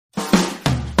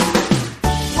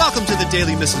Welcome to the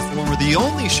Daily Misinformer, the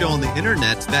only show on the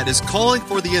internet that is calling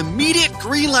for the immediate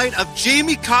green light of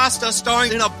Jamie Costa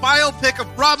starring in a biopic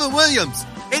of Robin Williams.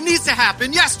 It needs to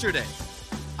happen yesterday.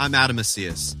 I'm Adam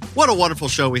Macias. What a wonderful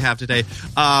show we have today.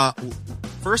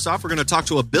 First off, we're going to talk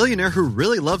to a billionaire who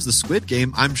really loves the Squid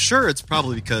Game. I'm sure it's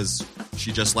probably because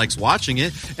she just likes watching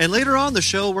it. And later on the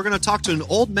show, we're going to talk to an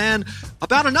old man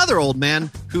about another old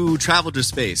man who traveled to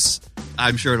space.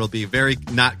 I'm sure it'll be very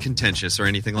not contentious or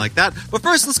anything like that. But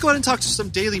first, let's go ahead and talk to some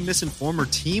Daily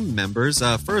Misinformer team members.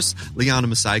 First, Liana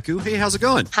Masaiku. Hey, how's it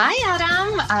going? Hi,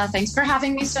 Adam. Thanks for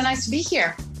having me. So nice to be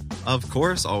here. Of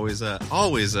course, always a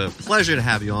pleasure to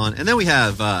have you on. And then we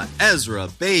have Ezra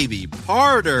Baby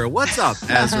Parter. What's up,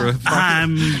 Ezra?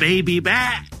 I'm baby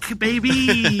back,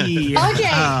 baby. Okay.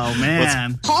 Oh,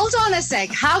 man. Hold on a sec.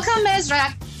 How come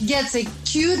Ezra gets a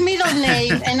cute middle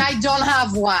name and I don't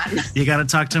have one? You got to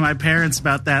talk to my parents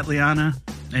about that, Liana.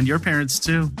 And your parents,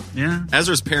 too. Yeah.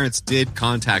 Ezra's parents did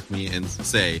contact me and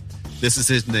say, this is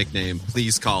his nickname.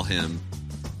 Please call him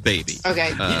Baby.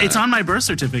 Okay. It's on my birth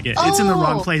certificate. It's in the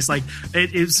wrong place. Like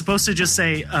it's supposed to just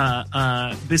say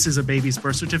this is a baby's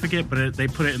birth certificate, but they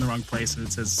put it in the wrong place, and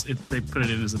it says they put it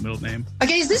in as a middle name.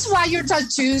 Okay, is this why your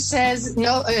tattoo says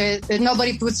no?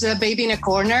 Nobody puts a baby in a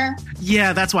corner?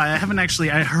 Yeah, that's why. I haven't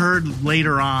actually. I heard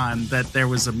later on that there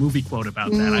was a movie quote about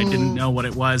that. I didn't know what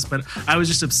it was, but I was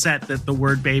just upset that the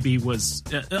word baby was.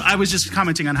 I was just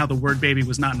commenting on how the word baby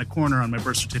was not in a corner on my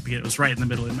birth certificate. It was right in the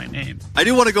middle of my name. I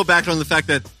do want to go back on the fact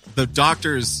that the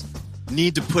doctors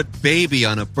need to put baby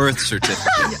on a birth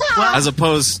certificate as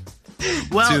opposed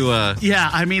to... yeah,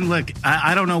 I mean, look,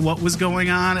 I don't know what was going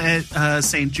on at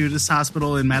St. Judas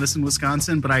Hospital in Madison,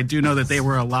 Wisconsin, but I do know that there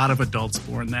were a lot of adults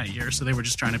born that year, so they were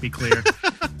just trying to be clear.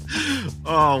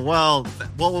 Oh, well,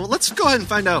 let's go ahead and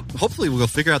find out. Hopefully we'll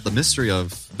figure out the mystery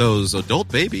of those adult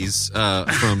babies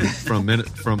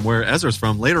from where Ezra's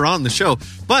from later on in the show.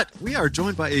 But we are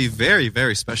joined by a very,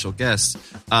 very special guest.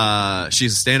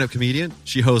 She's a stand-up comedian.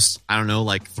 She hosts, I don't know,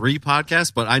 like 3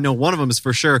 podcasts, but I know one of them is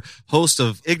for sure host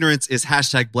of Ignorance is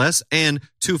 #Bless and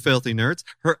Two Filthy Nerds.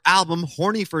 Her album,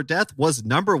 Horny for Death, was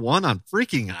 #1 on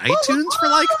freaking iTunes for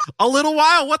like a little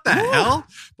while. What the hell?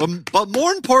 But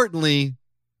more importantly,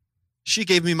 she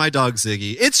gave me my dog,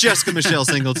 Ziggy. It's Jessica Michelle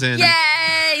Singleton.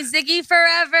 Yay! Ziggy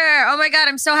forever. Oh my God,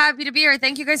 I'm so happy to be here.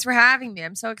 Thank you guys for having me.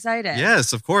 I'm so excited.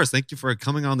 Yes, of course. Thank you for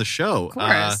coming on the show. Of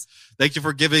course. Thank you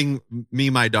for giving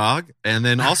me my dog and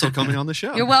then also coming on the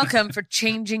show. You're welcome for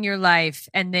changing your life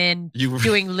and then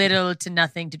doing little to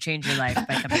nothing to change your life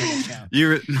by coming on the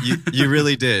show. You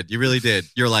really did. You really did.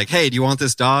 You're like, hey, do you want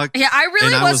this dog? Yeah, I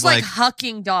really was like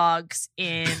hucking dogs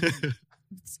in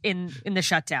the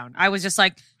shutdown. I was just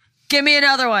like, give me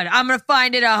another one. I'm going to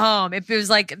find it a home. If it was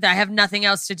like, I have nothing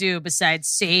else to do besides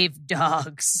save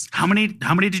dogs. How many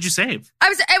did you save?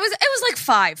 It was like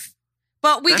 5.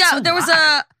 But there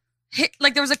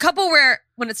was a couple where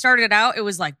when it started out, it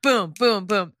was like boom, boom,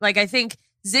 boom. Like I think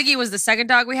Ziggy was the second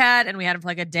dog we had, and we had him for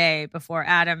like a day before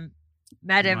Adam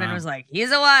met him and was like, he's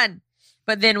the one.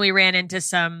 But then we ran into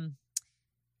some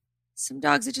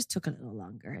dogs that just took a little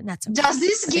longer, and that's okay. Does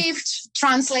this gift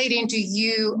translate into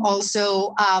you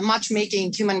also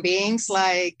matchmaking human beings?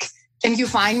 Like, can you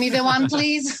find me the one,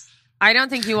 please? I don't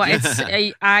think you want.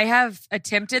 I have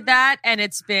attempted that, and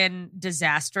it's been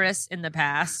disastrous in the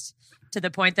past. To the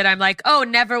point that I'm like, oh,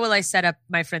 never will I set up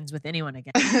my friends with anyone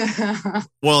again.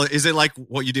 Well, is it like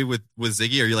what you did with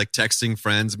Ziggy? Are you like texting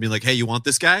friends and being like, hey, you want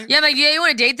this guy? Yeah, I'm like, yeah, you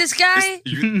want to date this guy?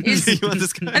 You want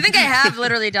this guy? I think I have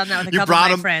literally done that with a couple of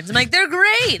my friends. I'm like, they're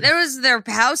great. They're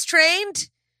house trained.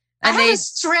 And I have a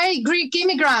stray Greek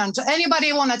immigrant.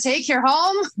 Anybody want to take her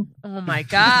home? Oh my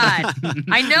God.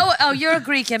 I know. Oh, you're a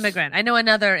Greek immigrant. I know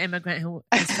another immigrant who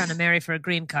is trying to marry for a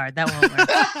green card. That won't work.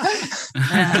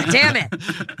 Damn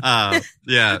it.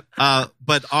 Yeah.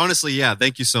 But honestly, yeah,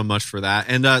 thank you so much for that.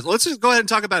 And let's just go ahead and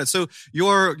talk about it. So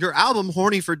your album,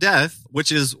 Horny for Death,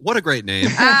 which is what a great name.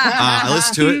 I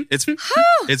listened to it.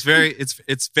 It's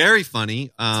very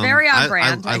funny. It's very on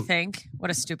brand, I think.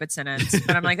 What a stupid sentence.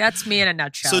 But I'm like, that's me in a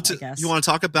nutshell, I guess. You want to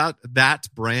talk about that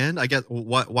brand? I guess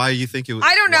why you think it was...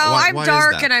 I don't know. I'm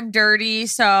dark and I'm dirty.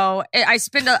 So I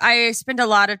spend a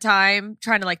lot of time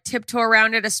trying to like tiptoe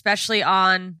around it, especially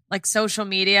on like social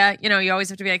media. You know, you always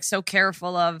have to be like so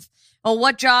careful of, oh,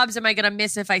 what jobs am I going to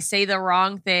miss if I say the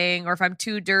wrong thing or if I'm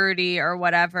too dirty or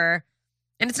whatever.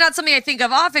 And it's not something I think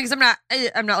of often because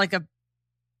I'm not like a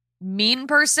mean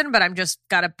person, but I'm just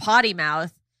got a potty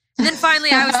mouth. And then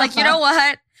finally I was like, you know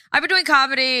what? I've been doing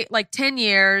comedy like 10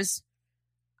 years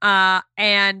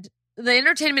and the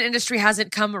entertainment industry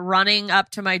hasn't come running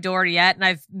up to my door yet and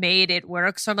I've made it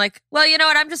work. So I'm like, well, you know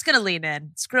what? I'm just going to lean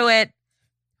in. Screw it.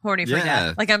 horny for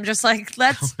death. Like, I'm just like,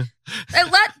 let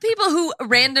people who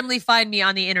randomly find me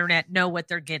on the internet know what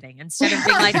they're getting instead of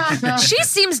being like, she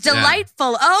seems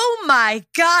delightful. Oh my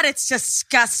God, it's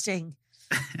disgusting.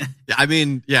 I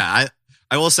mean, I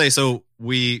will say, so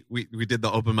we did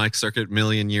the open mic circuit a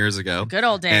million years ago. Good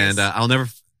old days. And I'll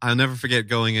never forget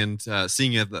going and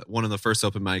seeing you at one of the first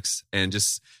open mics and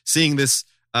just seeing this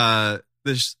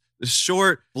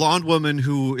short blonde woman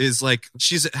who is like,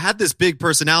 she's had this big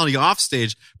personality off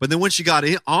stage, but then when she got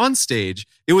on stage,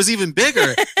 it was even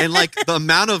bigger. And like the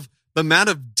amount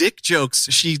of dick jokes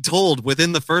she told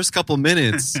within the first couple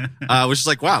minutes was just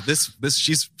like, wow,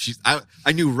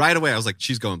 I knew right away. I was like,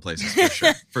 she's going places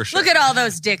for sure. Look at all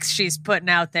those dicks she's putting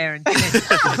out there and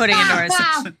putting indoors.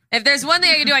 If there's one thing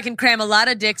I can do, I can cram a lot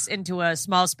of dicks into a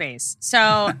small space.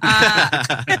 So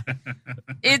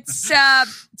it's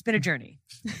been a journey.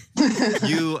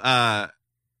 You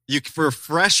were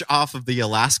fresh off of the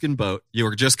Alaskan boat. You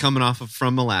were just coming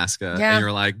from Alaska, and you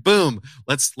were like, "Boom,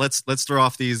 let's throw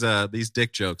off these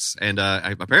dick jokes." And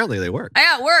apparently they worked.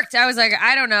 Yeah, it worked. I was like,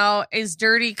 I don't know, is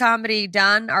dirty comedy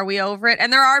done? Are we over it?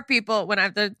 And there are people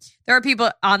there are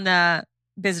people on the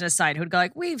business side who'd go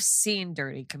like, "We've seen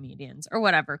dirty comedians or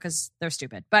whatever," because they're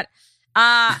stupid. But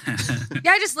I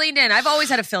just leaned in. I've always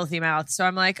had a filthy mouth, so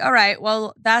I'm like, all right,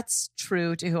 well, that's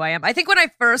true to who I am. I think when I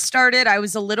first started, I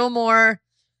was a little more.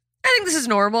 I think this is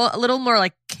normal. A little more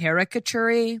like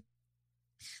caricature-y.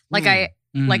 Like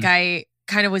I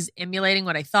kind of was emulating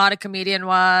what I thought a comedian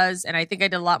was. And I think I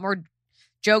did a lot more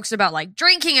jokes about like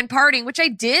drinking and partying, which I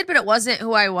did, but it wasn't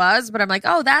who I was. But I'm like,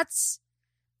 oh, that's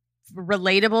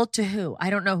relatable to who? I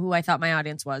don't know who I thought my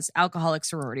audience was. Alcoholic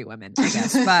sorority women, I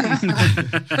guess. But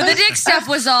the dick stuff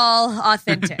was all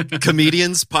authentic.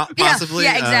 Comedians, possibly?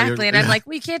 Yeah, exactly. And I'm like,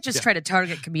 we can't just try to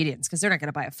target comedians because they're not going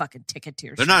to buy a fucking ticket to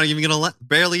your show. They're not even going to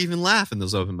barely even laugh in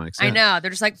those open mics. I know.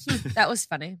 They're just like, that was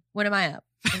funny. When am I up?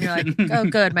 And you're like, oh,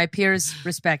 good. My peers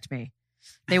respect me.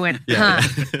 They went, huh.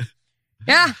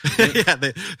 Yeah.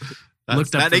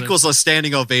 That equals a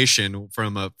standing ovation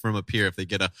from a peer if they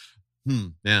get a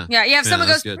yeah. If someone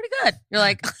goes, pretty good. You're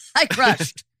like, I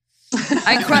crushed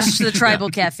the tribal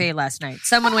cafe last night.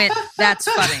 Someone went,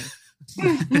 that's funny.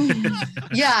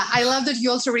 Yeah, I love that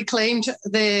you also reclaimed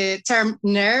the term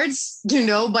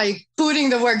nerds, by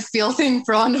putting the word filth in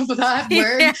front of that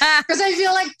word. Because I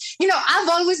feel like, I've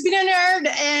always been a nerd,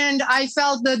 and I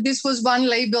felt that this was one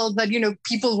label that,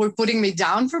 people were putting me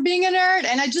down for being a nerd.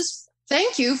 And I just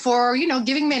thank you for,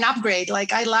 giving me an upgrade.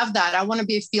 Like, I love that. I want to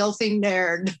be a filthy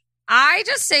nerd. I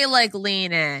just say like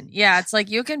lean in. Yeah, it's like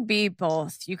you can be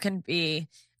both. You can be.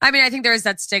 I mean, I think there is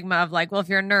that stigma of like, well, if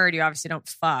you're a nerd, you obviously don't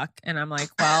fuck. And I'm like,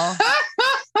 well,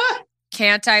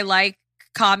 can't I like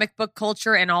comic book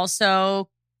culture and also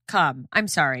come? I'm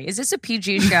sorry. Is this a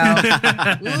PG show?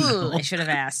 Ooh, I should have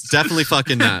asked. Definitely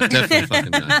fucking not.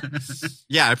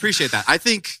 Yeah, I appreciate that. I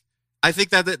think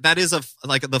that is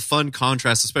the fun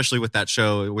contrast, especially with that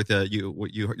show with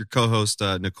your co-host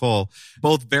Nicole.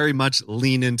 Both very much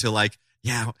lean into like,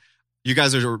 you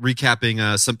guys are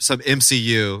recapping some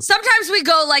MCU. Sometimes we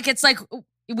go like it's like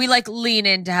we like lean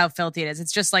into how filthy it is.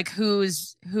 It's just like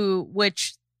which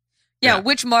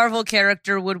Marvel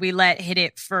character would we let hit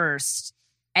it first,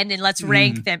 and then let's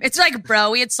rank them. It's like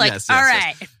Broy. It's like all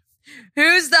right.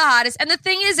 Who's the hottest? And the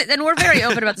thing is, and we're very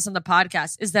open about this on the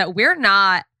podcast, is that we're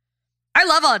not. I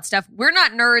love all that stuff. We're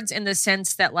not nerds in the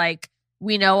sense that like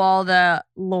we know all the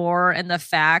lore and the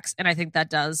facts. And I think that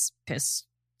does piss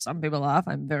some people off.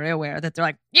 I'm very aware that they're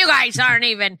like, you guys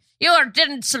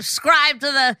didn't subscribe to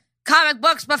the comic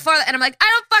books before. And I'm like,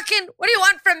 I don't fucking, what do you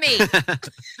want from me?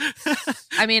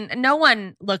 I mean, no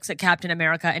one looks at Captain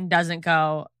America and doesn't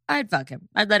go, I'd fuck him.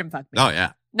 I'd let him fuck me. Oh,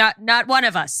 yeah. Not one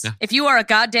of us. Yeah. If you are a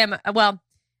goddamn, well,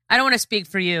 I don't want to speak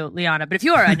for you, Liana, but if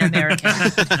you are an American,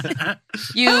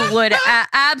 you would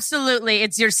absolutely,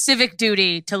 it's your civic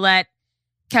duty to let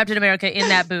Captain America in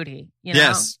that booty. You know?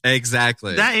 Yes,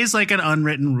 exactly. That is like an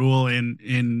unwritten rule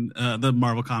in the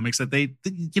Marvel comics that they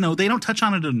don't touch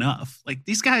on it enough. Like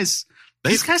these guys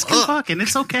can fuck, and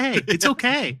it's okay. It's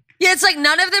okay. Yeah, it's like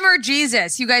none of them are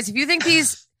Jesus. You guys, if you think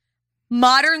these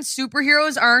modern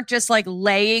superheroes aren't just like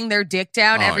laying their dick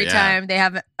down every time they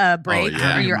have a break,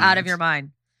 or you're out of your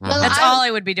mind. Well, that's all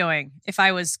I would be doing. If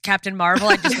I was Captain Marvel,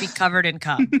 I'd just be covered in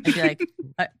cum. I'd be like,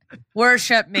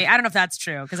 worship me. I don't know if that's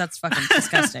true, because that's fucking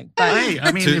disgusting. But hey,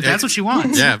 I mean, if that's what she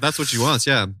wants. Yeah, if that's what she wants,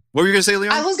 yeah. What were you going to say,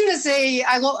 Leon? I was going to say,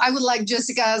 I would like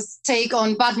Jessica's take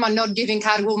on Batman not giving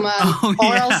Catwoman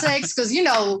oral sex, because,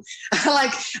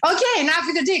 like, okay, enough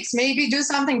with the dicks. Maybe do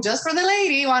something just for the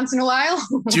lady once in a while.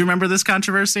 Do you remember this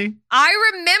controversy?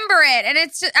 I remember it, and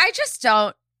I just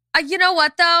don't. You know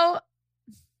what, though?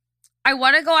 I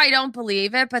want to go, I don't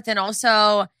believe it, but then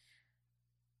also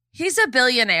he's a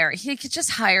billionaire. He could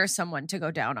just hire someone to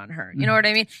go down on her. You know what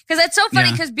I mean? Because it's so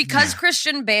funny because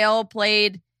Christian Bale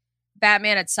played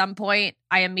Batman at some point,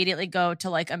 I immediately go to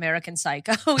like American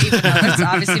Psycho, even though it's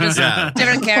obviously just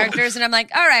different characters. And I'm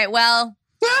like, all right, well,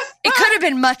 it could have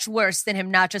been much worse than him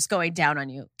not just going down on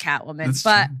you, Catwoman.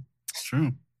 But it's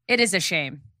true. It is a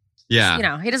shame. Yeah. You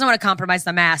know, he doesn't want to compromise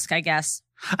the mask, I guess.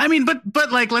 I mean,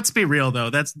 but like, let's be real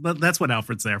though. That's what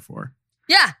Alfred's there for.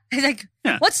 Yeah. He's like,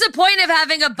 what's the point of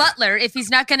having a butler if he's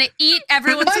not going to eat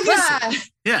everyone's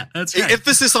pussy? Yeah, that's right.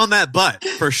 Emphasis on that butt,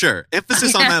 for sure.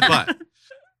 Emphasis on that butt.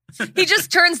 He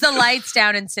just turns the lights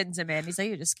down and sends him in. He's like,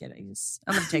 you're just kidding.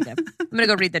 I'm going to take him. I'm going to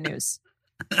go read the news.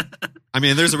 I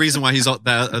mean, there's a reason why his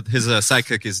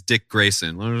sidekick is Dick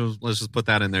Grayson. Let's just put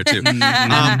that in there too.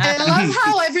 I love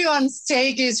how everyone's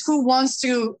take is who wants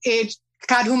to eat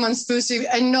Catwoman's pussy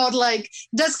and not like,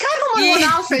 does Catwoman want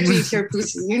Alfred to eat your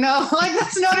pussy? You know, like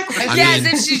that's not a question.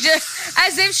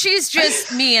 As if she's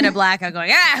just me in a blackout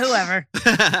going, whoever.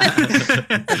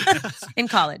 In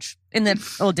college, in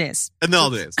the old days. In the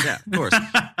old days, yeah, of course.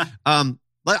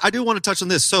 But I do want to touch on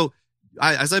this. So,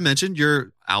 as I mentioned,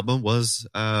 your album was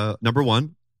number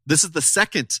one. This is the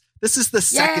second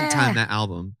time that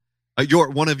album.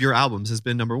 One of your albums has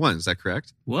been number one. Is that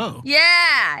correct? Whoa.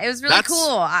 Yeah, it was really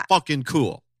cool. Fucking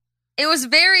cool. It was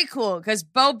very cool because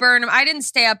Bo Burnham, I didn't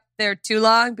stay up there too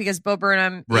long because Bo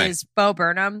Burnham is Bo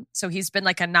Burnham. So he's been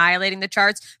like annihilating the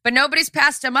charts, but nobody's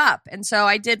passed him up. And so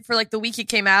I did for like the week he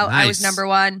came out. Nice. I was number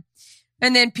one.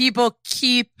 And then people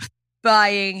keep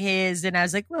buying his. And I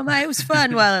was like, well, it was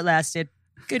fun while it lasted.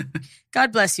 Good.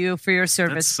 God bless you for your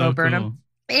service, Bo Burnham.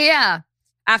 Cool. Yeah.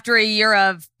 After a year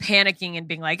of panicking and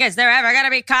being like, is there ever going to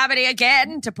be comedy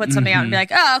again? To put something out and be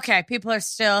like, oh, okay. People are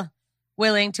still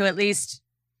willing to at least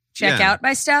check out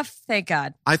my stuff. Thank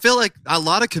God. I feel like a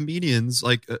lot of comedians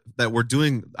like that were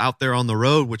doing out there on the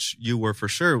road, which you were for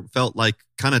sure, felt like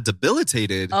kind of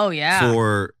debilitated. Oh, yeah.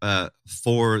 For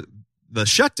the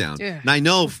shutdown. Dude. And I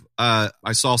know I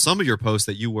saw some of your posts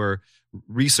that you were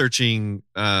researching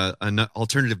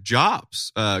alternative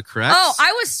jobs, correct? Oh,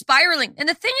 I was spiraling. And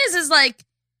the thing is like,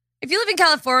 if you live in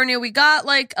California, we got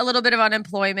like a little bit of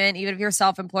unemployment, even if you're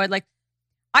self-employed. Like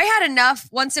I had enough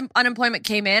once unemployment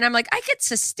came in. I'm like, I could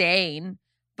sustain,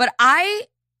 but I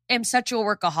am such a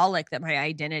workaholic that my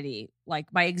identity, like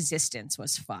my existence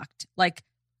was fucked. Like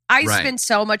I spend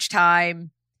so much time.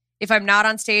 If I'm not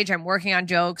on stage, I'm working on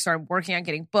jokes or I'm working on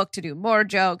getting booked to do more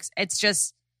jokes. It's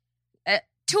just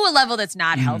to a level that's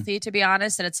not healthy, to be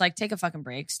honest. And it's like, take a fucking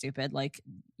break, stupid. Like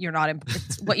you're not,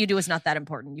 what you do is not that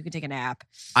important. You can take a nap.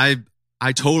 I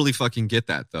totally fucking get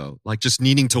that though. Like just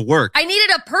needing to work. I needed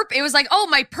a purpose. It was like, oh,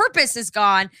 my purpose is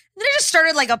gone. And then I just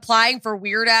started like applying for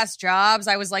weird ass jobs.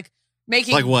 I was like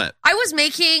making. Like what? I was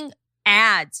making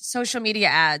ads, social media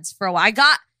ads for a while.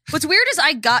 What's weird is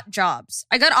I got jobs.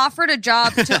 I got offered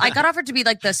to be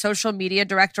like the social media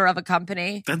director of a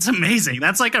company. That's amazing.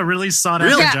 That's like a really sought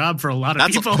after job for a lot of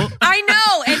people. I know.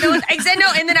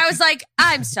 And then I was like,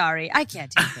 I'm sorry. I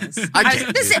can't do this.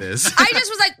 I just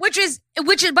was like, which is,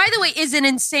 by the way, is an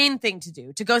insane thing to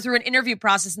do, to go through an interview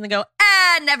process and then go,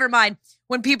 never mind.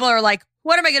 When people are like,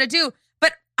 what am I going to do?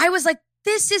 But I was like,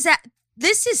 this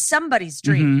is somebody's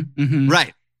dream. Mm-hmm, mm-hmm.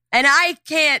 Right. And I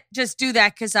can't just do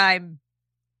that because I'm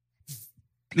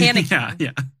panicking.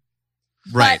 Yeah.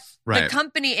 Right. The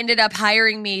company ended up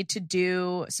hiring me to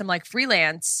do some like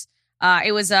freelance.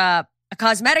 It was a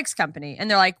cosmetics company,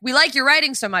 and they're like, "We like your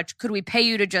writing so much. Could we pay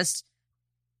you to just?"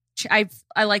 I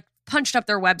like punched up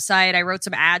their website. I wrote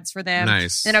some ads for them.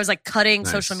 Nice. And I was like cutting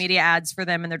social media ads for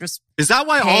them, and they're just. Is that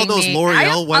why all those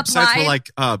L'Oreal websites were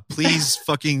like, "Please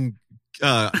fucking."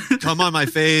 Come on my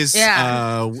face.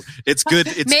 Yeah. It's good.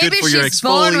 It's Maybe good for your exfoliant. She's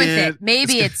born with it.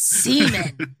 Maybe it's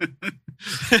semen.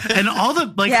 And all the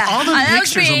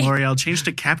pictures of L'Oreal changed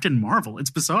to Captain Marvel.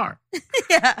 It's bizarre.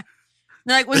 Yeah.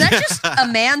 They're like, was that just a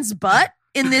man's butt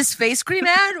in this face cream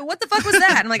ad? What the fuck was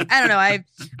that? I'm like, I don't know.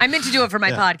 I meant to do it for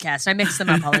my podcast. I mix them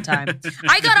up all the time.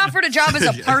 I got offered a job as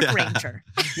a park ranger.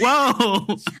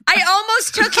 Whoa. I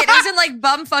almost took it. It was in like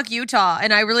bumfuck Utah.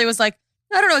 And I really was like,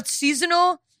 I don't know. It's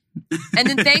seasonal. And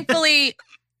then thankfully,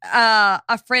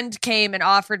 a friend came and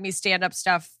offered me stand-up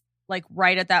stuff like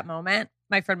right at that moment.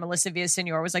 My friend Melissa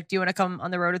Villasenor was like, do you want to come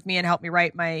on the road with me and help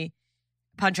me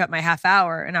punch up my half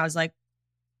hour? And I was like,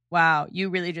 wow, you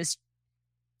really just,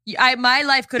 my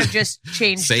life could have just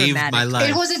changed dramatically. My life.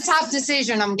 It was a tough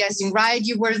decision, I'm guessing, right?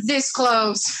 You were this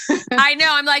close. I know.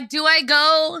 I'm like, do I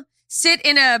go sit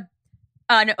in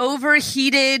an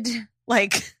overheated,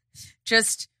 like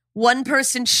just one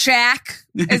person shack.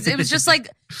 It was just like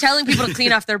telling people to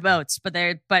clean off their boats, but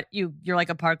you're like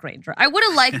a park ranger. I would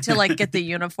have liked to like get the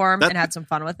uniform and had some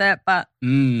fun with it, but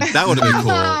that would have been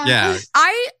cool. Yeah.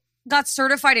 I got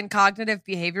certified in cognitive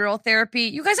behavioral therapy.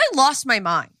 You guys, I lost my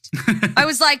mind. I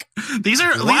was like, these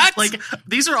are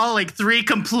all like three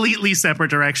completely separate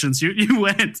directions you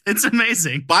went. It's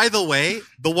amazing. By the way,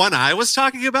 the one I was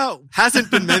talking about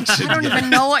hasn't been mentioned. I don't even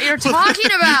know what you're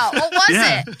talking about. What was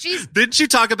it? Jeez. Didn't you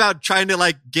talk about trying to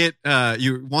like get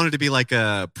you wanted to be like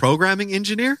a programming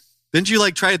engineer? Didn't you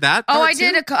like try that? Oh, I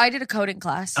did a coding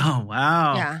class. Oh,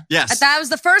 wow. Yeah. Yes. That was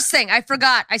the first thing. I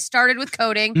forgot. I started with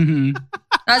coding. Mm-hmm.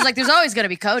 I was like, there's always going to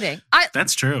be coding.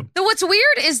 That's true. What's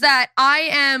weird is that I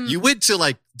am... You went to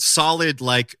like solid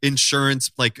like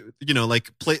insurance, like, you know, like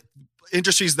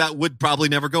industries that would probably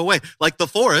never go away. Like the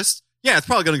forest. Yeah, it's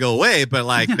probably going to go away, but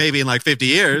like maybe in like 50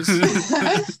 years.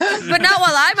 But not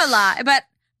while I'm alive.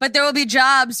 But there will be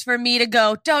jobs for me to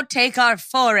go, don't take our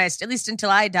forest, at least until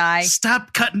I die.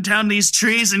 Stop cutting down these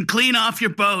trees and clean off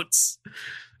your boats.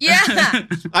 Yeah.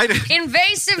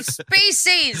 Invasive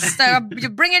species. You're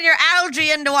bringing your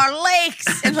algae into our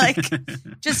lakes and like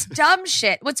just dumb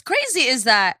shit. What's crazy is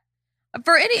that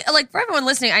for everyone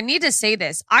listening, I need to say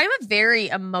this. I'm a very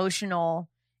emotional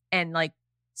and like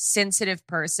sensitive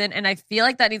person, and I feel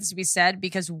like that needs to be said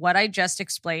because what I just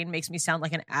explained makes me sound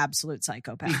like an absolute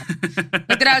psychopath.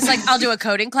 Like that I was like, I'll do a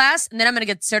coding class and then I'm going to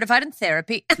get certified in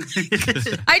therapy.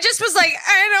 I just was like,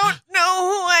 I don't know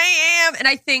who I am. And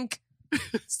I think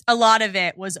a lot of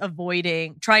it was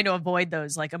trying to avoid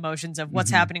those like emotions of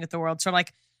what's happening with the world. So I'm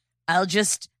like, I'll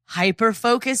just hyper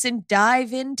focus and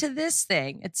dive into this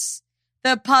thing. It's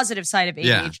the positive side of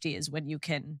ADHD is when you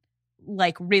can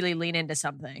like really lean into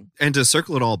something. And to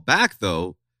circle it all back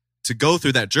though, to go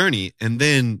through that journey and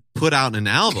then put out an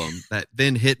album that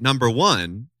then hit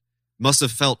 #1 must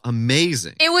have felt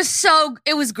amazing. It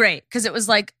was great because it was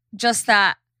like just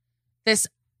this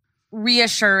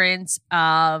reassurance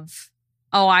of,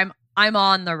 oh, I'm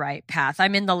on the right path.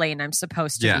 I'm in the lane I'm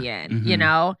supposed to be in, you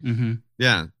know? Mm-hmm.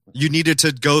 Yeah. You needed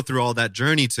to go through all that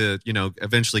journey to, you know,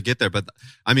 eventually get there. But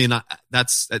I mean,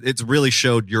 it's really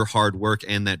showed your hard work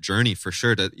and that journey for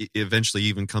sure to eventually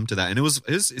even come to that. And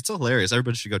it's hilarious.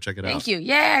 Everybody should go check it out. Thank you.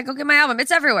 Yeah. Go get my album.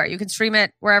 It's everywhere. You can stream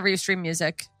it wherever you stream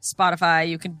music, Spotify.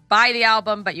 You can buy the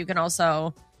album, but you can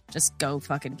also just go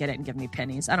fucking get it and give me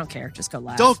pennies. I don't care. Just go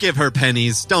laugh. Don't give her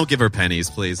pennies. Don't give her pennies,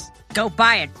 please. Go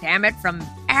buy it, damn it, from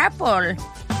Apple.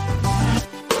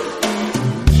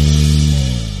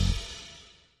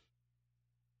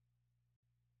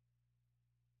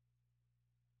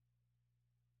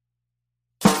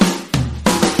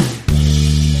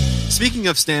 Speaking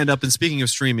of stand-up and speaking of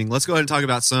streaming, let's go ahead and talk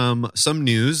about some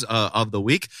news of the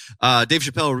week. Dave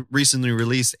Chappelle recently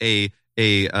released his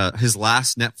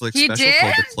last Netflix special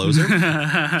called The Closer.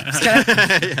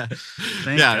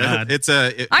 God.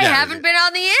 I haven't been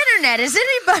on the internet. Is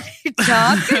anybody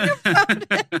talking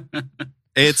about it?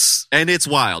 It's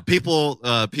wild. People,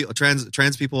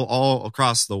 trans people all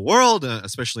across the world,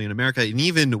 especially in America, and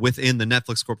even within the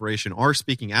Netflix corporation, are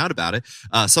speaking out about it.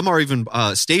 Some are even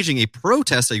staging a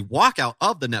protest, a walkout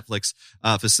of the Netflix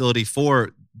facility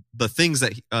for the things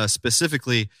that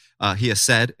specifically he has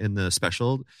said in the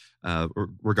special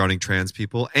regarding trans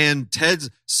people. And Ted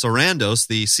Sarandos,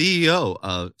 the CEO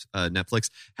of Netflix,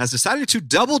 has decided to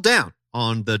double down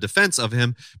on the defense of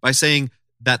him by saying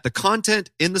that the content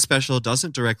in the special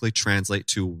doesn't directly translate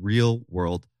to real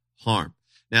world harm.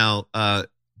 Now,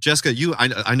 Jessica,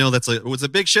 I know it was a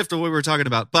big shift of what we were talking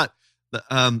about, but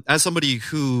as somebody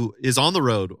who is on the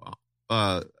road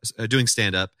doing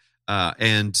stand-up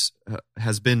and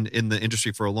has been in the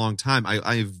industry for a long time,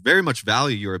 I very much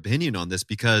value your opinion on this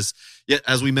because,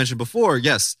 as we mentioned before,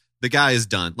 yes, the guy is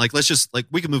done. Like, let's just, like,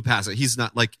 we can move past it. He's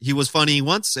not, like, he was funny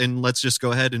once and let's just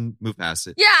go ahead and move past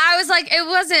it. Yeah, I was like,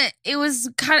 it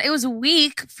was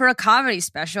weak for a comedy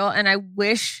special. And I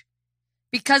wish,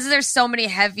 because there's so many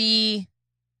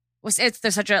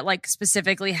there's such a, like,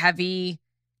 specifically heavy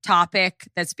topic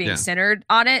that's being centered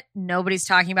on it. Nobody's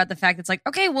talking about the fact that it's like,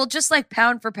 okay, well, just like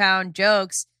pound for pound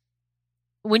jokes,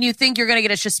 when you think you're going to get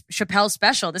a Chappelle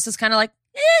special, this is kind of like,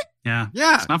 Yeah.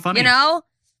 It's not funny. You know?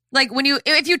 Like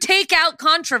if you take out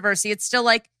controversy, it's still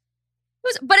like,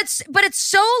 but it's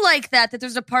so like that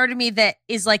there's a part of me that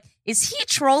is like, is he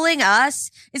trolling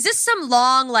us? Is this some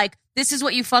long, like, this is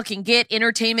what you fucking get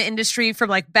entertainment industry from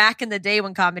like back in the day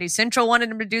when Comedy Central wanted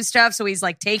him to do stuff? So he's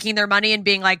like taking their money and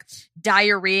being like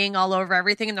diarrheaing all over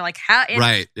everything. And they're like,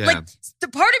 right. Yeah. Like the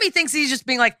part of me thinks he's just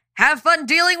being like, have fun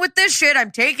dealing with this shit.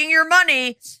 I'm taking your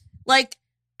money. Like,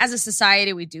 as a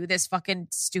society, we do this fucking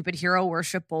stupid hero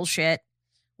worship bullshit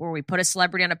where we put a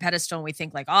celebrity on a pedestal and we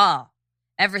think like, oh,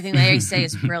 everything they say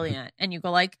is brilliant. And you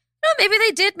go like, no, maybe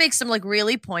they did make some like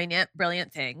really poignant,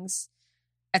 brilliant things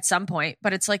at some point,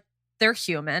 but it's like, they're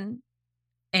human.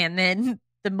 And then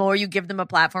the more you give them a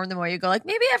platform, the more you go like,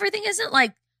 maybe everything isn't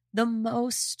like the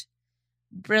most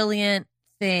brilliant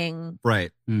thing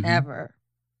right ever.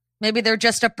 Maybe they're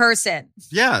just a person.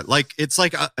 Yeah, like it's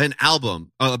like an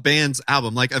album, a band's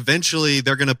album. Like eventually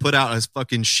they're going to put out a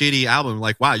fucking shitty album.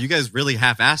 Like, wow, you guys really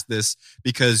half-assed this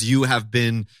because you have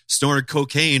been snorting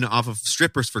cocaine off of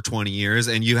strippers for 20 years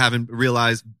and you haven't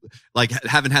realized, like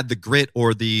haven't had the grit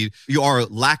or you are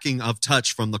lacking of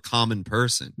touch from the common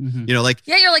person. You know, like.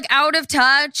 Yeah, you're like out of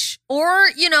touch. Or,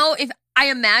 you know, if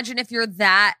I imagine if you're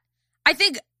that, I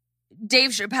think Dave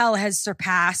Chappelle has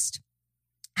surpassed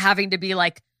having to be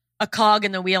like a cog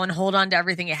in the wheel and hold on to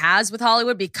everything he has with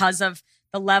Hollywood because of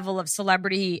the level of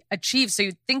celebrity he achieved. So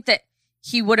you'd think that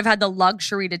he would have had the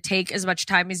luxury to take as much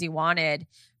time as he wanted.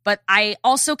 But I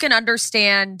also can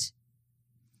understand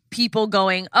people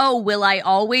going, oh, will I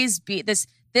always be this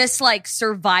like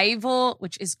survival,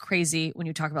 which is crazy when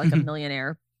you talk about like a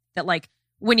millionaire, that like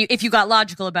if you got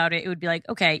logical about it, it would be like,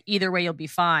 okay, either way, you'll be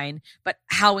fine. But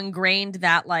how ingrained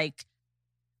that like,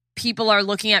 people are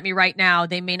looking at me right now.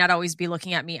 They may not always be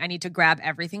looking at me. I need to grab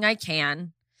everything I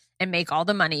can and make all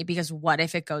the money because what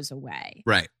if it goes away?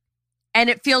 Right. And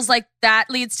it feels like that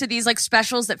leads to these like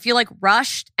specials that feel like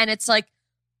rushed. And it's like,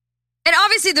 and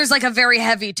obviously there's like a very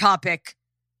heavy topic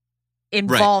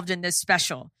involved in this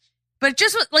special. But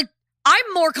just like,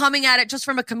 I'm more coming at it just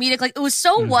from a comedic, like it was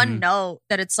so one note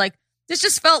that it's like, this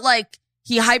just felt like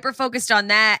he hyper focused on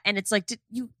that. And it's like,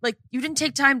 you didn't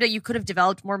take time you could have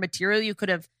developed more material. You could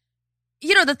have,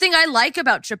 you know, the thing I like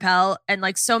about Chappelle and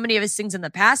like so many of his things in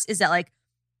the past is that like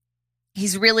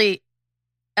he's really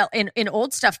in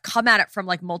old stuff come at it from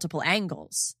like multiple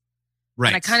angles. Right.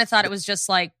 And I kind of thought it was just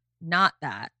like not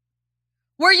that.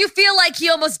 Where you feel like he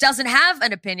almost doesn't have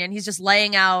an opinion. He's just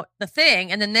laying out the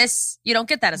thing. And then this, you don't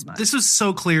get that as much. This was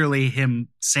so clearly him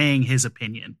saying his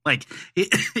opinion. Like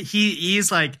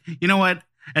he's like, you know what?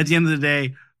 At the end of the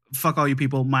day, fuck all you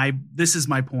people. This is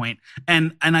my point.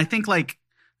 And I think like,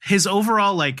 his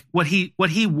overall, like what he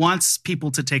wants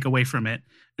people to take away from it,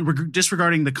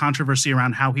 disregarding the controversy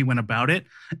around how he went about it,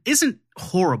 isn't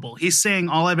horrible. He's saying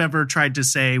all I've ever tried to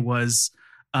say was,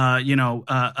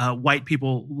 white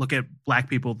people look at black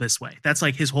people this way. That's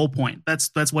like his whole point.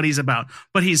 That's what he's about.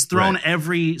 But he's thrown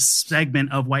every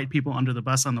segment of white people under the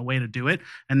bus on the way to do it,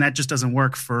 and that just doesn't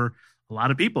work for a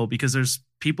lot of people because there's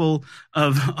people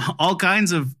of all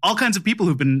kinds of people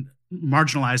who've been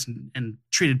marginalized and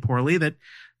treated poorly that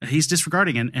he's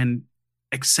disregarding and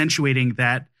accentuating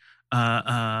that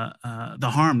the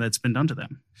harm that's been done to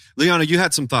them. Liana, you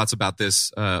had some thoughts about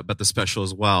this, about the special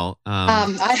as well.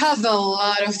 I have a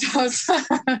lot of thoughts.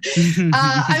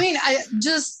 I mean,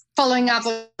 just following up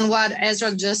on what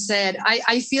Ezra just said,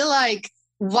 I feel like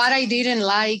what I didn't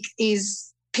like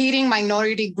is pitting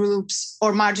minority groups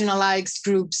or marginalized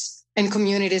groups and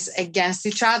communities against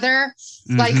each other.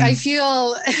 Like I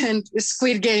feel, and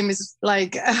Squid Game is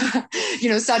like,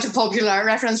 such a popular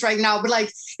reference right now, but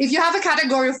like, if you have a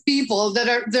category of people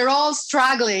they're all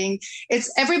struggling,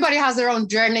 everybody has their own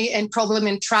journey and problem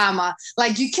and trauma.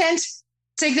 Like you can't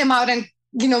take them out and,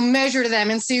 measure them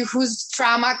and see whose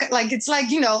trauma, like, it's like,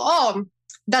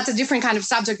 that's a different kind of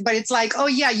subject, but it's like, oh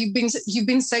yeah, you've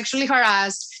been sexually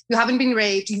harassed, you haven't been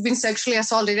raped, you've been sexually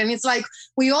assaulted. And it's like,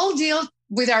 we all deal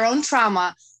with our own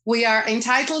trauma. We are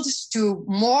entitled to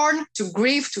mourn, to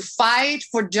grieve, to fight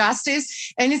for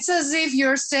justice. And it's as if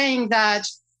you're saying that,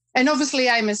 and obviously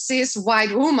I'm a cis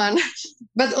white woman,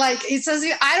 but like, it's as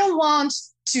if I don't want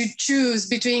to choose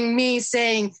between me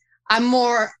saying I'm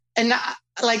more, and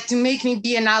like to make me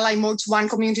be an ally more to one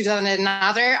community than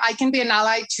another. I can be an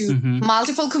ally to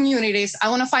multiple communities. I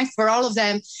want to fight for all of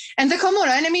them. And the common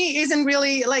enemy isn't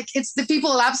really like, it's the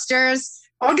people upstairs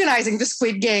organizing the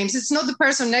Squid Games. It's not the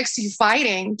person next to you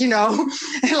fighting,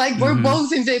 like we're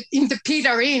both in the pit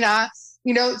arena,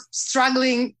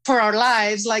 struggling for our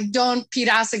lives. Like, don't pit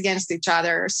us against each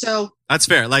other. So that's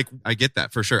fair. Like, I get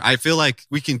that for sure. I feel like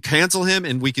we can cancel him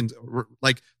and we can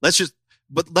like, let's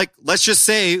just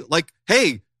say like,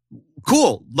 hey,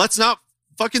 cool. Let's not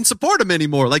fucking support him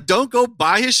anymore. Like, don't go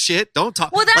buy his shit. Don't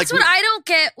talk. Well, that's what I don't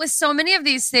get with so many of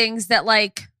these things that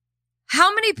like,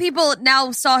 how many people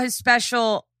now saw his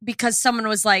special because someone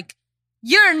was like,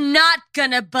 you're not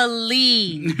gonna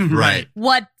believe right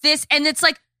what this, and it's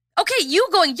like, okay,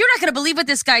 you're not gonna believe what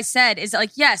this guy said. Is it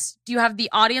like, yes, do you have the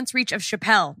audience reach of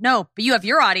Chappelle? No, but you have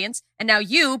your audience, and now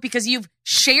because you've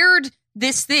shared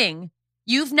this thing,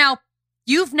 you've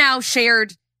now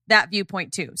shared that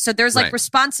viewpoint too. So there's like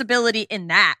responsibility in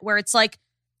that where it's like,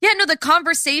 yeah, no, the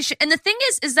conversation. And the thing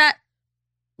is that,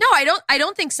 no, I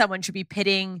don't think someone should be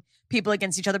pitting people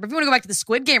against each other. But if you want to go back to the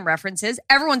Squid Game references,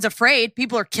 everyone's afraid.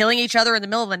 People are killing each other in the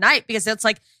middle of the night because it's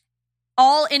like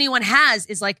all anyone has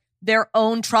is like their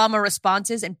own trauma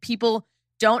responses, and people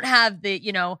don't have the,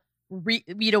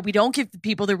 we don't give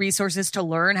people the resources to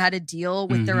learn how to deal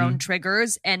with their own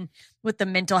triggers and with the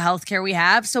mental health care we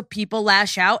have. So people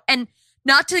lash out, and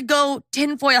not to go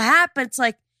tinfoil hat, but it's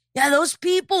like, yeah, those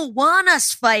people want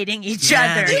us fighting each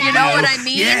other. You know what I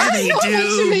mean? Yeah, they do. What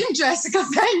you mean, Jessica?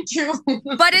 Thank you.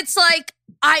 But it's like,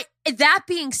 that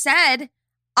being said,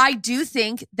 I do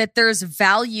think that there's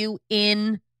value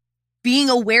in being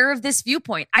aware of this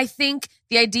viewpoint. I think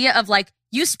the idea of like,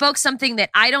 you spoke something that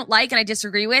I don't like and I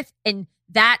disagree with, and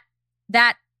that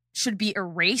should be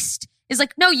erased, is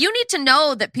like, no, you need to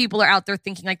know that people are out there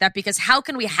thinking like that, because how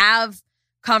can we have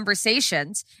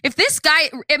conversations if this guy,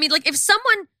 if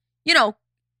someone,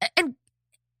 and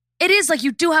it is like,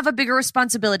 you do have a bigger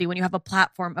responsibility when you have a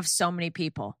platform of so many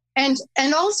people. And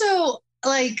also,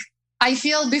 like, I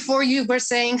feel before you were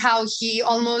saying how he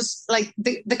almost, like,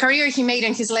 the career he made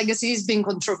and his legacy is being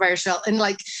controversial and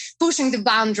like pushing the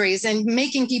boundaries and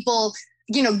making people,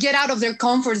 get out of their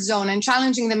comfort zone and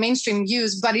challenging the mainstream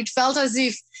views. But it felt as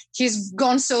if he's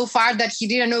gone so far that he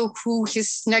didn't know who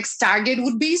his next target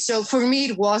would be. So for me,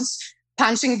 it was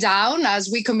punching down,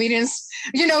 as we comedians,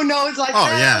 know, it's like,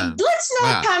 let's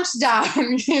not punch down,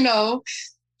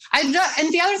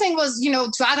 And the other thing was,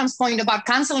 to Adam's point about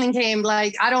canceling him,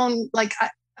 like,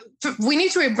 we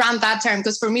need to rebrand that term,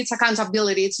 because for me, it's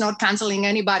accountability. It's not canceling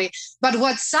anybody. But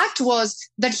what sucked was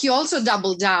that he also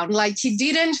doubled down. Like, he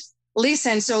didn't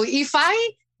listen. So if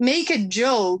I make a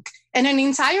joke and an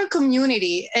entire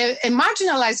community, a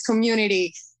marginalized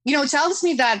community, tells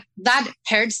me that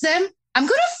hurts them, I'm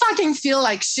going to fucking feel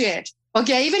like shit.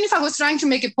 Okay. Even if I was trying to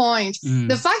make a point,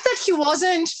 the fact that he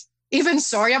wasn't even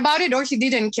sorry about it or he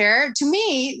didn't care, to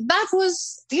me, that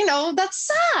was, that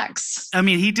sucks. I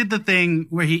mean, he did the thing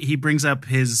where he brings up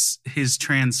his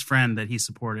trans friend that he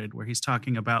supported, where he's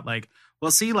talking about like,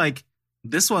 well, see, like,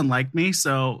 this one liked me,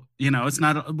 so, it's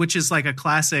not, which is like a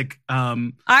classic. I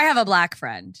have a black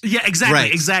friend. Yeah,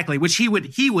 exactly, exactly. Which he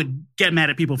would get mad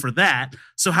at people for that.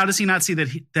 So how does he not see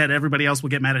that everybody else will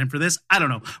get mad at him for this? I don't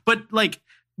know.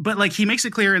 But he makes it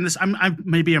clear in this,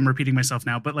 maybe I'm repeating myself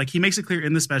now, but like, he makes it clear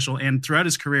in the special and throughout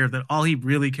his career that all he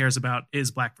really cares about is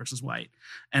black versus white.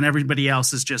 And everybody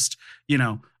else is just,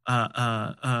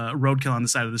 roadkill on the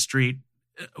side of the street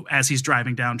as he's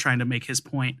driving down, trying to make his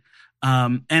point.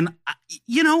 And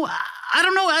I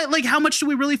don't know, like, how much do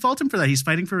we really fault him for that? He's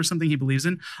fighting for something he believes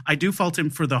in. I do fault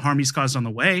him for the harm he's caused on the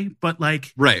way, but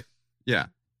like, right. Yeah.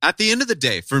 At the end of the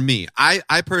day, for me,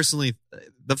 I personally,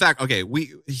 the fact, okay,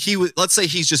 let's say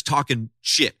he's just talking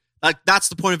shit. Like, that's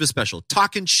the point of his special,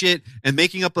 talking shit and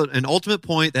making up an ultimate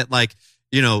point that, like,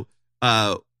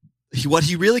 what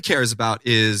he really cares about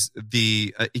is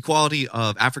the equality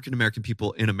of African-American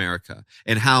people in America,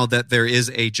 and how that there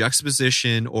is a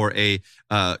juxtaposition or a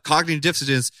cognitive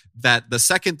dissonance that the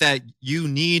second that you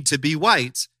need to be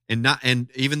white, and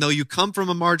even though you come from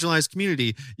a marginalized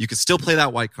community, you can still play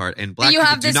that white card. And black you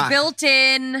have this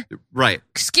built-in, right?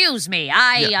 Excuse me,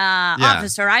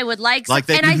 officer, I would like I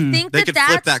think they could that's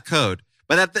flip that code.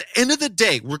 But at the end of the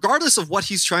day, regardless of what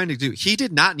he's trying to do, he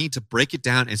did not need to break it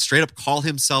down and straight up call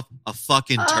himself a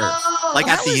fucking turd. Like,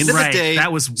 at the end of the day,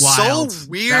 that was wild. So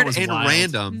weird and wild.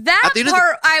 Random. That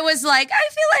part, I was like, I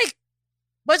feel like.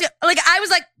 I was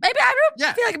like, maybe I don't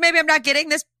feel like maybe I'm not getting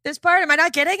this part. Am I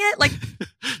not getting it? Like,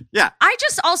 yeah. I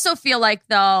just also feel like,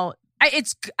 though, I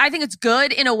think it's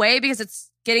good in a way because it's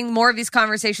getting more of these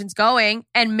conversations going,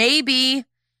 and maybe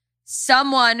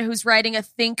someone who's writing a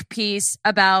think piece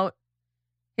about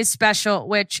his special,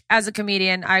 which as a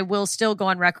comedian, I will still go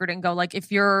on record and go, like,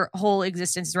 if your whole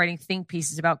existence is writing think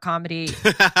pieces about comedy,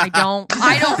 I don't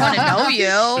want to know you.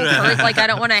 Like, I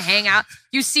don't want to hang out.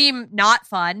 You seem not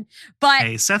fun. But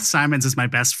hey, Seth Simons is my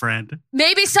best friend.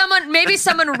 Maybe someone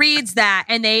reads that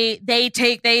and they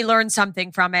learn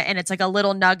something from it, and it's like a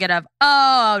little nugget of,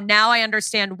 oh, now I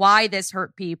understand why this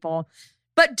hurt people.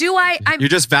 But you're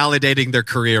just validating their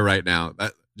career right now.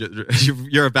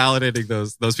 You're validating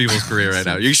those people's career right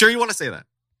now. You sure you want to say that?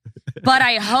 But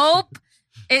I hope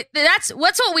that's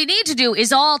what we need to do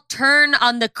is all turn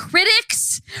on the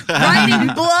critics writing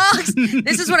blogs.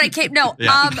 This is what I came. No,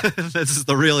 this is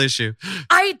the real issue.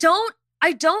 I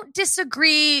don't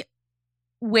disagree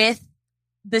with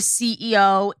the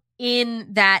CEO in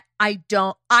that I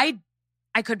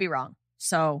could be wrong.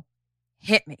 So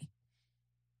hit me.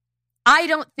 I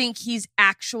don't think he's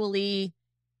actually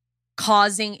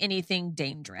causing anything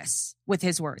dangerous with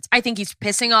his words. I think he's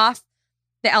pissing off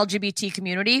the LGBT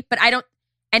community, but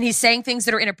and he's saying things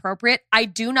that are inappropriate. I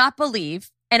do not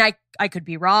believe, and I could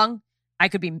be wrong, I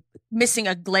could be missing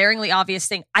a glaringly obvious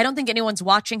thing. I don't think anyone's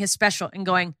watching his special and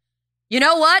going, you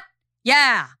know what?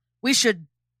 Yeah, we should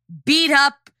beat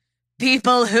up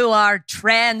people who are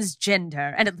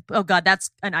transgender. And oh God, that's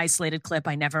an isolated clip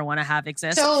I never want to have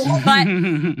exist. But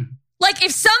like,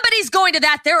 if somebody's going to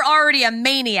that, they're already a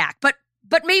maniac. But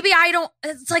maybe I don't.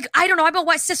 It's like, I don't know. I'm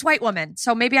a cis white woman,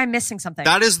 so maybe I'm missing something.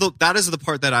 That is the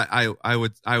part that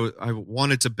I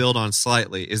wanted to build on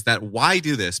slightly. Is that why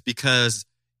do this? Because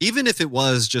even if it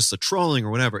was just a trolling or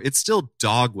whatever, it's still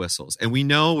dog whistles, and we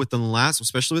know within the last,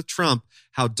 especially with Trump,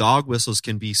 how dog whistles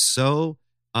can be so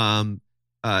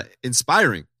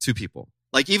inspiring to people.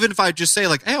 Like, even if I just say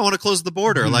like, hey, I want to close the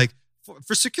border, like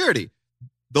for security,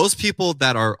 those people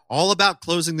that are all about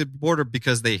closing the border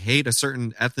because they hate a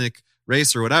certain ethnic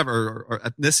race or whatever, or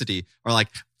ethnicity, are like,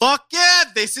 fuck yeah,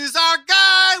 this is our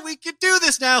guy. We can do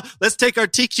this now. Let's take our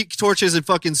tiki torches and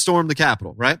fucking storm the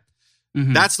Capitol, right?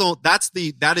 Mm-hmm.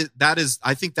 That is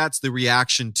I think that's the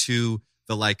reaction to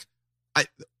the, like,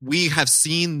 we have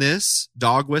seen this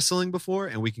dog whistling before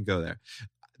and we can go there.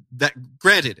 That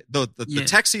granted, the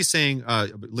text he's saying,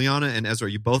 Liana and Ezra,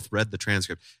 you both read the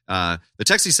transcript. The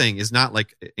text he's saying is not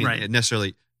like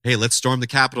necessarily, hey, let's storm the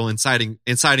Capitol,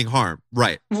 inciting harm.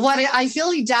 Right. What I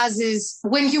feel he does is,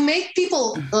 when you make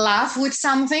people laugh with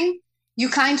something, you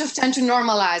kind of tend to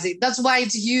normalize it. That's why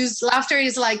it's used. Laughter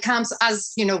is like, comes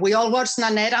as, we all watch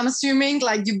Nanette, I'm assuming,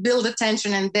 like you build a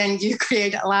tension and then you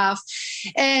create a laugh.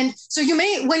 And so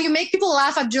when you make people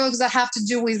laugh at jokes that have to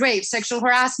do with rape, sexual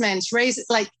harassment, race,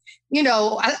 like,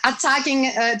 attacking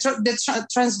the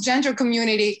transgender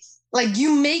community, like,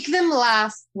 you make them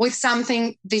laugh with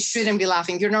something they shouldn't be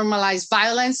laughing. You normalize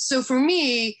violence. So for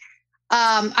me,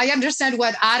 I understand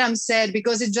what Adam said,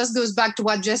 because it just goes back to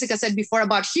what Jessica said before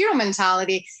about hero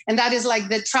mentality. And that is like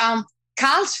the Trump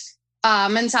cult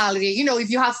mentality. If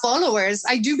you have followers,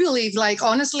 I do believe, like,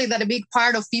 honestly, that a big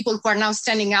part of people who are now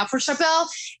standing up for Chappel,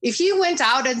 if he went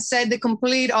out and said the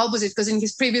complete opposite, because in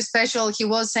his previous special, he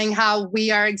was saying how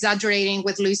we are exaggerating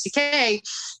with Louis C.K.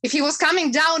 If he was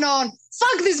coming down on,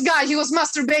 fuck this guy, he was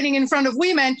masturbating in front of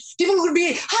women, people would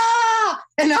be,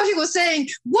 and now he was saying,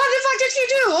 what the fuck did he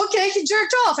do? Okay, he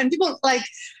jerked off. And people, like,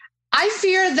 I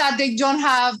fear that they don't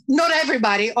have, not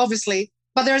everybody, obviously,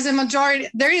 but there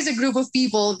is a group of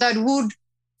people that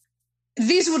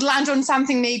this would land on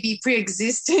something maybe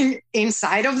pre-existing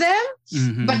inside of them,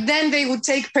 but then they would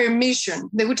take permission.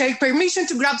 They would take permission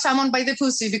to grab someone by the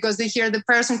pussy because they hear the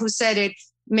person who said it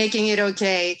making it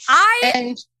okay.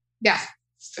 I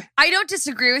don't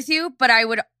disagree with you, but I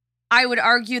would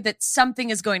argue that something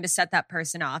is going to set that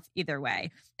person off either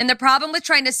way. And the problem with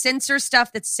trying to censor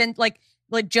stuff that's like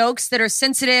jokes that are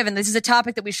sensitive, and this is a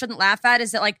topic that we shouldn't laugh at,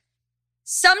 is that, like,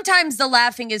 sometimes the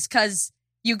laughing is because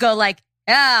you go like,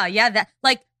 that,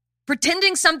 like,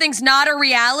 pretending something's not a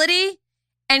reality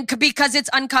and because it's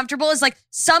uncomfortable is like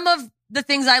some of the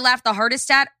things I laugh the hardest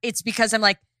at. It's because I'm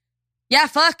like, yeah,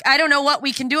 fuck, I don't know what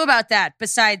we can do about that.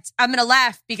 Besides, I'm going to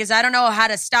laugh because I don't know how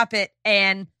to stop it.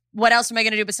 And what else am I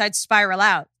going to do besides spiral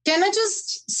out? Can I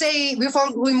just say,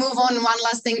 before we move on, one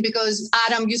last thing? Because,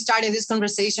 Adam, you started this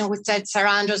conversation with Ted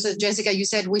Sarandos. Jessica, you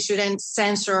said we shouldn't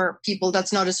censor people.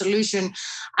 That's not a solution.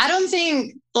 I don't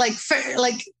think,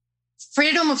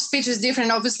 freedom of speech is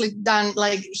different, obviously, than,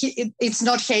 like, it's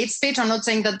not hate speech. I'm not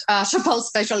saying that Chappelle's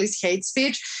special is hate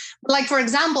speech. But, like, for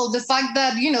example, the fact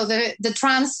that, the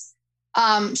trans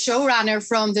showrunner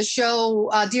from the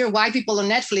show Dear White People on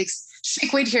Netflix, she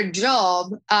quit her job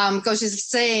because she's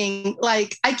saying,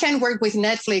 like, I can't work with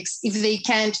Netflix if they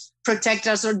can't protect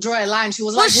us or draw a line. She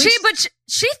was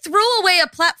she threw away a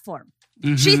platform.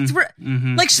 She threw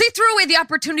away the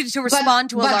opportunity to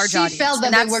respond to a large audience. She felt that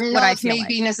there were not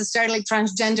maybe necessarily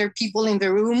transgender people in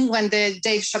the room when the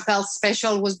Dave Chappelle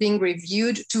special was being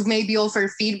reviewed to maybe offer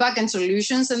feedback and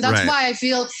solutions. And that's why I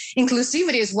feel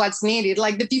inclusivity is what's needed.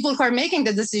 Like, the people who are making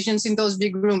the decisions in those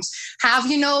big rooms have,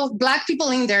 Black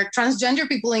people in there, transgender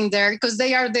people in there, because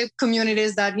they are the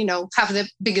communities that, have the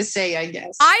biggest say, I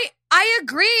guess. I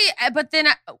agree. But then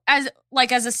as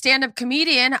a stand-up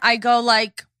comedian, I go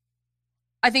like,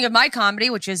 I think of my comedy,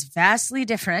 which is vastly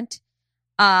different.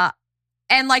 And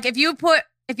like, if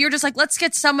you're just like, let's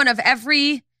get someone of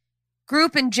every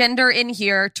group and gender in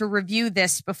here to review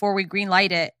this before we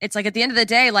greenlight it. It's like, at the end of the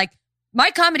day, like, my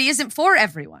comedy isn't for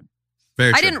everyone.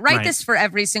 I didn't write this for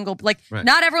every single,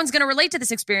 not everyone's going to relate to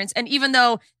this experience. And even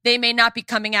though they may not be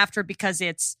coming after because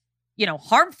it's,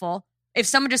 harmful, if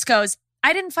someone just goes,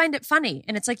 I didn't find it funny.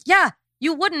 And it's like, yeah,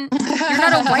 You wouldn't. You're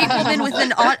not a white woman with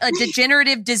a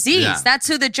degenerative disease. Yeah. That's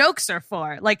who the jokes are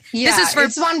for. Like, this is for...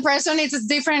 it's one person. It's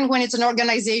different when it's an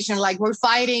organization. Like, we're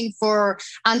fighting for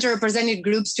underrepresented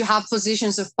groups to have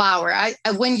positions of power.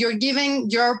 When you're giving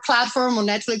your platform on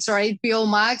Netflix or HBO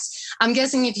Max, I'm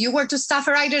guessing if you were to staff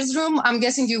a writer's room, I'm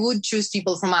guessing you would choose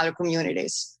people from other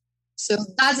communities. So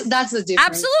that's the difference.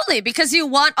 Absolutely, because you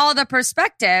want all the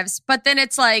perspectives, but then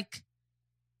it's like,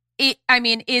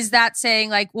 is that saying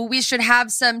like, well, we should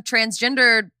have some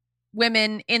transgendered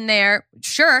women in there?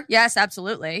 Sure, yes,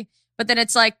 absolutely. But then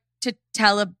it's like to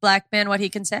tell a black man what he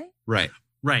can say? Right.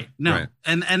 No, right.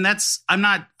 And that's, I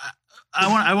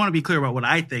want to be clear about what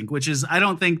I think, which is I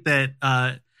don't think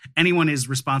that anyone is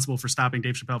responsible for stopping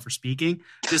Dave Chappelle for speaking.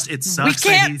 Just it sucks. We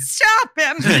can't stop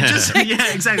him.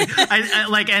 Yeah, exactly. I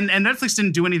like, and Netflix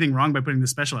didn't do anything wrong by putting the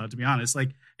special out. To be honest, like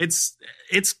it's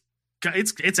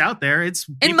out there. It's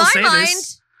in my mind.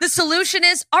 The solution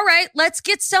is, all right, let's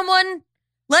give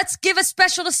a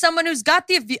special to someone who's got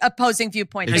the opposing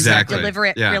viewpoint. Exactly. Deliver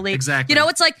it really. Exactly. You know,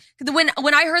 it's like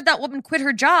when I heard that woman quit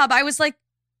her job, I was like,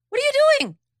 what are you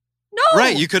doing? No.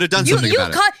 Right. You could have done something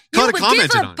about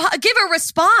it. Give a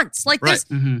response. Like this.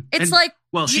 Mm-hmm. It's like.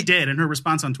 Well, she did. And her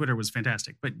response on Twitter was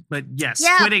fantastic. But yes,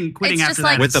 yeah, quitting after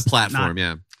like, that. With the platform.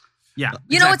 Yeah. Yeah.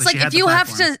 You know, it's like if you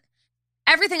have to,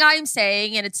 everything I'm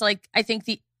saying, and it's like, I think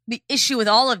the issue with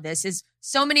all of this is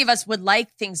so many of us would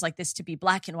like things like this to be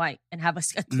black and white and have a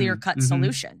clear-cut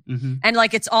solution. Mm-hmm. And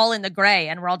like, it's all in the gray.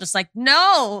 And we're all just like,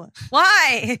 no,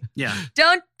 why? Yeah.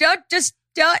 Don't,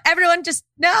 everyone just,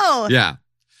 no. Yeah.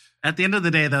 At the end of the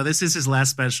day, though, this is his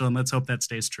last special, and let's hope that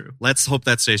stays true. Let's hope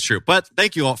that stays true. But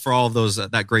thank you all for all of those,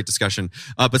 that great discussion.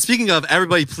 But speaking of,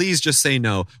 everybody, please just say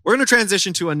no. We're going to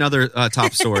transition to another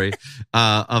top story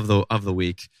of the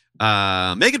week.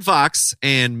 Megan Fox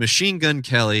and Machine Gun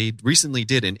Kelly recently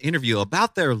did an interview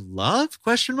about their love ?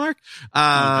 With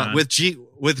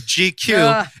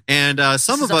GQ, and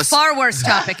some of us, a far worse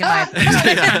topic in my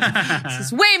opinion. This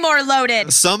is way more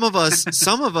loaded. Some of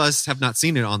us have not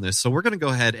seen it on this, so we're going to go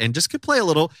ahead and just play a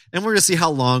little, and we're going to see how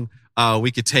long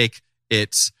we could take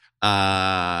it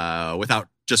without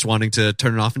just wanting to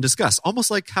turn it off and discuss. Almost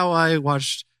like how I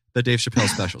watched the Dave Chappelle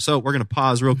special. So we're going to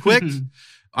pause real quick.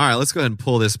 All right, let's go ahead and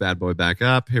pull this bad boy back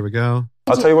up. Here we go.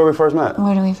 I'll tell you where we first met.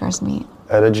 Where did we first meet?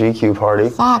 At a GQ party.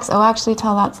 Fox. Oh, actually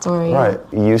tell that story. Right.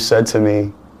 You said to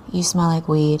me, you smell like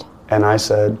weed. And I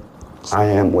said, I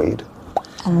am weed.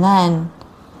 And then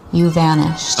you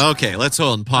vanished. Okay, let's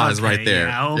hold and pause right there.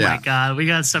 Yeah. Oh my God, we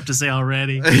got stuff to say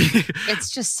already.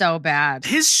 It's just so bad.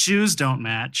 His shoes don't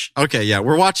match. Okay, yeah,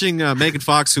 we're watching Megan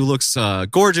Fox, who looks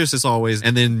gorgeous as always,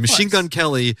 and then Machine Gun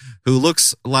Kelly, who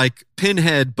looks like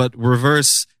Pinhead but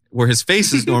reverse, where his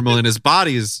face is normal and his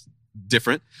body is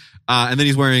different. And then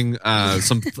he's wearing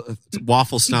some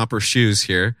waffle stomper shoes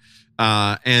here.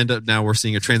 And now we're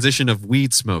seeing a transition of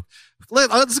weed smoke.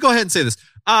 Let's go ahead and say this.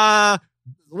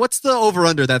 What's the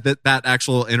over-under that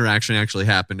actual interaction actually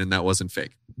happened and that wasn't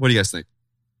fake? What do you guys think?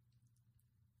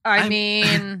 I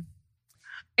mean,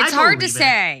 it's hard to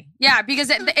say. Yeah, because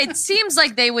it seems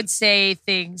like they would say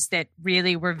things that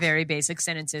really were very basic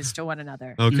sentences to one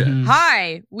another. Okay. Mm-hmm.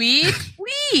 Hi,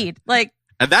 weed. Like,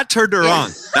 and that turned her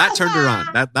on. That turned her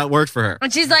on. That worked for her.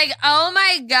 And she's like, oh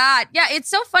my God. Yeah, it's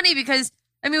so funny because,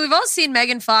 I mean, we've all seen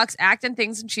Megan Fox act in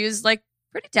things and she was like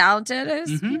pretty talented,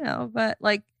 you know, but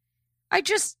like,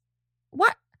 there's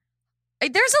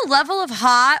a level of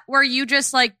hot where you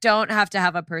just like don't have to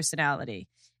have a personality.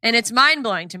 And it's mind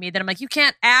blowing to me that I'm like, you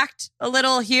can't act a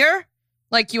little here?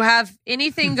 Like you have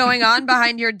anything going on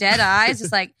behind your dead eyes?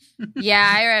 It's like, yeah,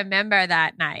 I remember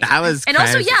that night. That was and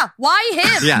also, yeah, why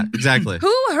him? Yeah, exactly.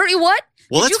 Who hurt you? What?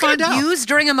 Well, Did let's find out. You get abused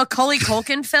during a Macaulay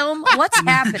Culkin film? What's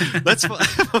happening?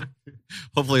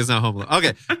 Hopefully it's not Home Alone.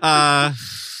 Okay.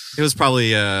 It was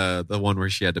probably the one where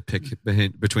she had to pick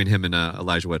between him and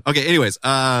Elijah Wood. Okay, anyways,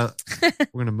 we're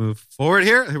going to move forward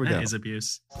here. Here we go. That is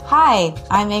abuse. Hi,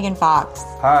 I'm Megan Fox.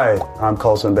 Hi, I'm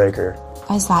Colson Baker.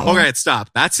 Is that you? Okay, stop.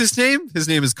 That's his name? His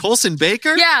name is Colson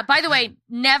Baker? Yeah, by the way,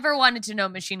 never wanted to know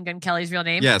Machine Gun Kelly's real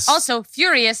name. Yes. Also,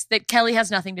 furious that Kelly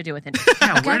has nothing to do with it.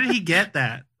 Yeah, okay? Where did he get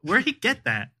that?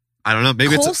 I don't know.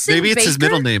 Maybe it's his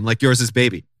middle name, like yours is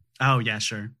Baby. Oh, yeah,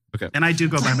 sure. Okay. And I do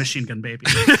go by Machine Gun Baby.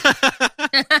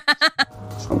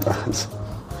 Sometimes.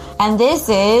 And this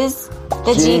is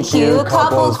the GQ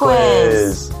Couple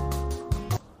Quiz.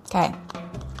 Okay.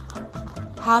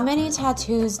 How many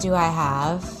tattoos do I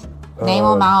have? Name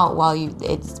them out while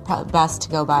it's best to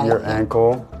go by. Your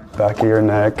ankle, back of your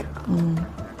neck,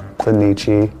 the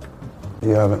Nietzsche. You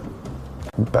have it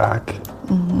back.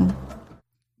 Mm-hmm.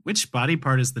 Which body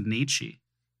part is the Nietzsche?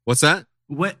 What's that?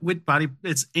 What body?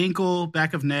 It's ankle,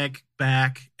 back of neck,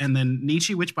 back, and then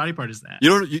Nietzsche. Which body part is that?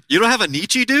 You don't have a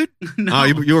Nietzsche, dude? No.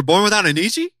 You were born without a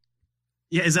Nietzsche?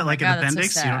 Yeah, is that like an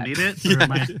appendix? So you don't need it?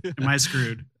 Or am I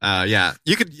screwed? Yeah.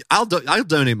 You could. I'll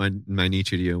donate my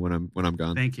Nietzsche to you when I'm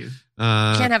gone. Thank you.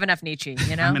 Can't have enough Nietzsche,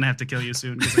 you know? I'm gonna have to kill you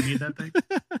soon because I need that thing.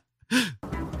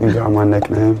 You got my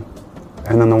nickname,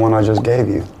 and then the one I just gave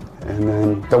you, and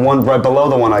then the one right below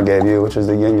the one I gave you, which is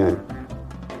the yin yang.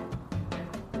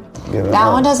 That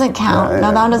one doesn't count.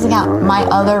 No, that one doesn't count. My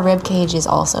other rib cage is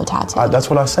also tattooed. That's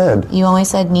what I said. You only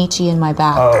said Nietzsche in my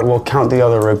back. Well, count the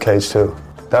other rib cage too.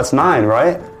 That's 9,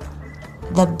 right?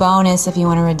 The bonus, if you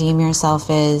want to redeem yourself,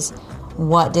 is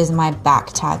what does my back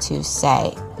tattoo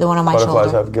say? The one on my shoulder.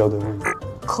 Butterflies have gilded wings.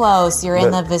 Close. You're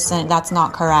in the vicinity. That's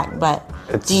not correct. But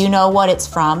do you know what it's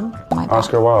from?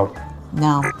 Oscar Wilde.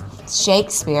 No.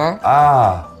 Shakespeare.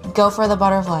 Go for the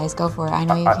butterflies. Go for it. I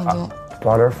know you can do it.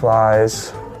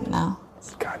 Butterflies. No.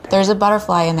 There's a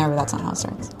butterfly in there, but that's not how it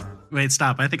starts. Wait,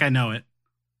 stop. I think I know it.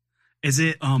 Is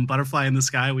it Butterfly in the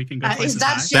Sky? We can go places is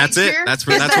that high? That's it. That's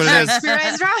what it is. Shakespeare,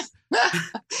 Ezra?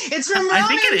 It's from Romeo I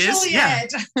think it and is.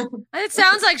 Juliet. Yeah. It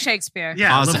sounds like Shakespeare.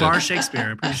 Yeah, Awesome. LeVar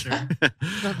Shakespeare, I'm pretty sure.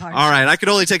 All right, I could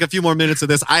only take a few more minutes of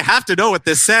this. I have to know what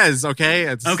this says, okay?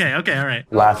 Okay, all right.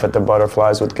 Laugh at the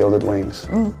butterflies with gilded wings.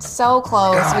 So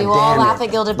close. God we will all damn it. laugh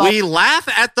at gilded butterflies. We laugh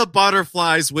at the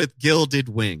butterflies with gilded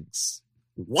wings.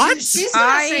 What? She's gonna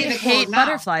I say the hate quote now.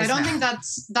 butterflies I don't now. think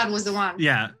that was the one.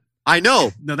 Yeah. I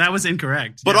know, No, that was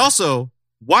incorrect. but Yeah. also,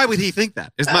 why would he think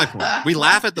that? Is my point. We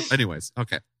laugh at the... Anyways,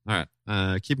 okay. All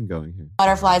right. Keep him going here.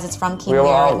 Butterflies, it's from King We will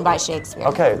Lear, all- written by Shakespeare.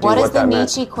 Okay, What does what the that meant.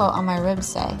 Nietzsche quote on my ribs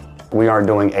say? We aren't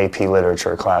doing AP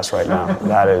literature class right now.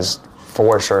 That is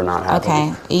for sure not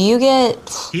happening. Okay, you get...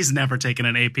 He's never taken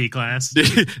an AP class.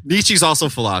 Nietzsche's also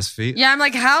philosophy. Yeah, I'm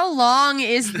like, how long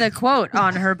is the quote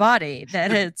on her body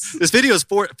that it's... This video is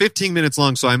 15 minutes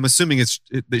long, so I'm assuming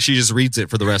that she just reads it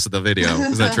for the rest of the video.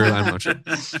 Is that true? I'm not sure.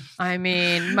 I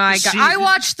mean, my God. I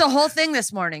watched the whole thing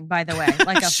this morning, by the way.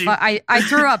 Like I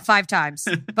threw up 5 times,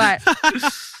 but...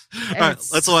 All right,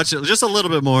 let's watch it just a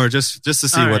little bit more, just to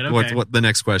see what the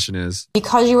next question is.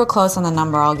 Because you were close on the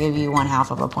number, I'll give you 1/2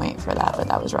 of a point for that, but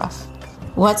that was rough.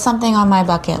 What's something on my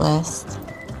bucket list?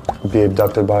 Be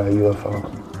abducted by a UFO.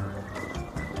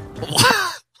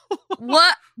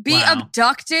 What? Be Wow.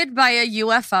 abducted by a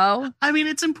UFO? I mean,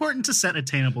 it's important to set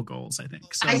attainable goals, I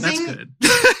think. So that's good.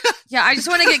 Yeah, I just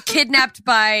want to get kidnapped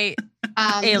by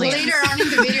aliens. Later on in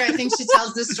the video, I think she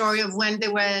tells the story of when they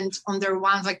went on their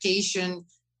one vacation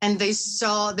and they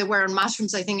were on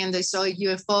mushrooms, I think, and they saw a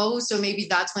UFO. So maybe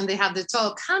that's when they had the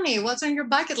talk. Honey, what's on your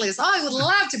bucket list? Oh, I would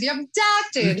love to be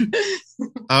abducted.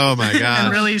 Oh my God.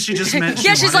 And really, she just meant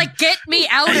she's like, get me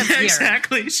out of here.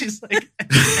 Exactly. She's like,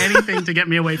 anything to get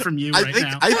me away from you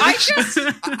now.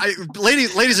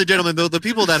 Ladies and gentlemen, the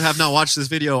people that have not watched this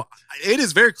video, it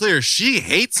is very clear she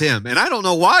hates him, and I don't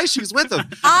know why she's with him.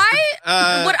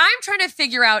 What I'm trying to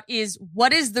figure out is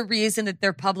what is the reason that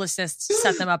their publicists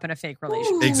set them up in a fake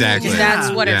relationship? Exactly. Because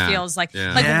that's what Yeah. it feels like.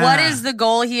 Yeah. Like, Yeah. what is the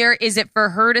goal here? Is it for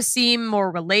her to seem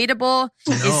more relatable?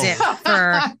 No. Is it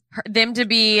for them to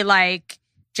be like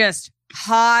just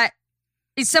hot?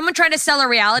 Is someone trying to sell a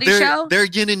reality show? They're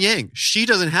yin and yang. She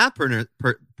doesn't have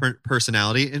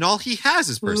personality, and all he has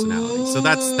is personality. So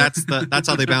that's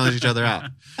how they balance each other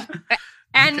out.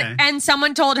 And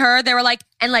someone told her, they were like,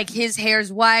 and like his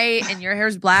hair's white and your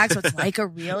hair's black, so it's like a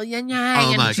real yin yang.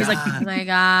 Oh my and she's God. like, oh my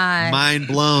God. Mind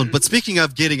blown. But speaking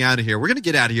of getting out of here, we're going to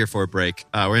get out of here for a break.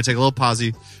 We're going to take a little pause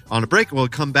on a break. We'll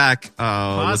come back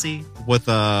with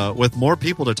more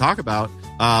people to talk about.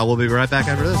 We'll be right back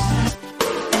after this.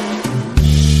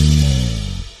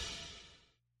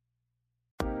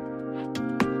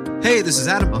 Hey, this is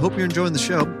Adam. I hope you're enjoying the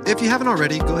show. If you haven't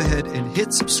already, go ahead and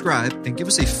hit subscribe and give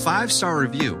us a 5-star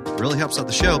review. It really helps out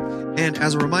the show. And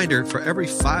as a reminder, for every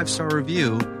 5-star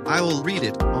review, I will read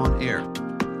it on air.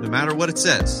 No matter what it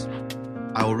says,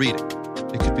 I will read it.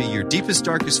 It could be your deepest,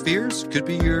 darkest fears. Could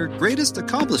be your greatest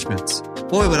accomplishments.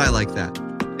 Boy, would I like that.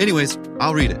 Anyways,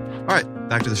 I'll read it. All right,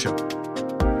 back to the show.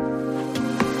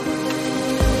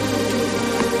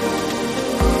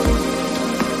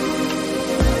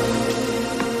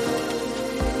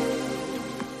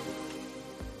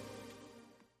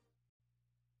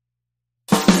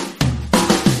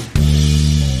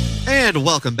 And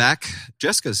welcome back.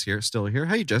 Jessica's here, still here.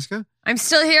 Hey, Jessica. I'm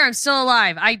still here. I'm still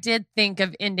alive. I did think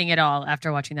of ending it all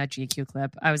after watching that GQ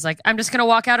clip. I was like, I'm just going to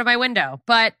walk out of my window.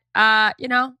 But, I'm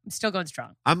still going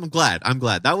strong. I'm glad.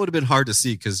 That would have been hard to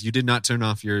see because you did not turn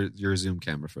off your Zoom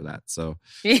camera for that. So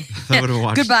I would have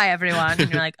watched. Goodbye, everyone. And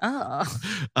you're like,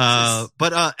 oh.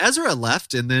 But Ezra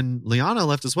left and then Liana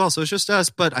left as well. So it's just us.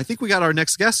 But I think we got our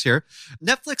next guest here.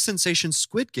 Netflix sensation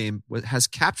Squid Game has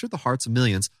captured the hearts of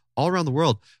millions all around the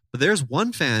world. But there's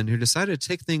one fan who decided to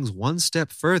take things one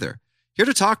step further. Here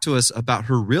to talk to us about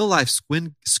her real-life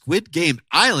Squid Game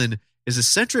island is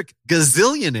eccentric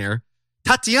gazillionaire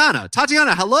Tatiana.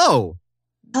 Tatiana, hello.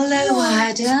 Hello,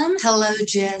 Adam. Hello,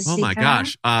 Jessica. Oh my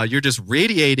gosh. You're just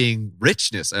radiating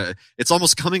richness. It's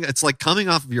like coming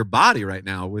off of your body right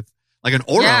now with like an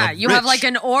aura. Yeah, you have like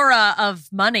an aura of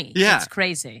money. Yeah. It's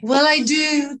crazy. Well, I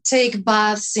do take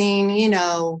baths in,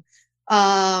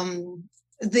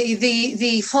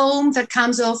 the foam that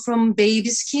comes off from baby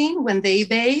skin when they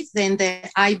bathe, then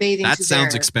I bathe into that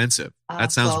sounds expensive.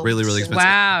 That sounds really, really expensive.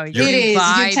 Wow. It is.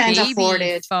 You can't afford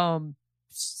it. Foam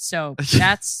soap.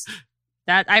 That's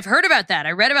that. I've heard about that.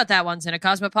 I read about that once in a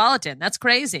Cosmopolitan. That's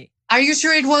crazy. Are you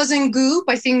sure it wasn't goop?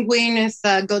 I think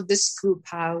Gwyneth got the scoop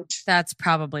out. That's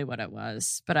probably what it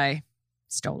was, but I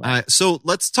stole it. So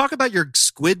let's talk about your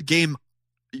Squid Game.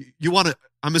 You want to...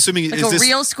 I'm assuming like is this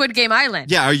real Squid Game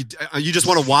island? Yeah, are you just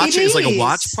want to watch it? It's like a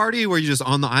watch party where you're just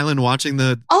on the island watching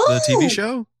the TV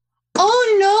show?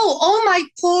 Oh no! Oh my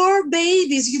poor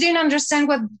babies! You didn't understand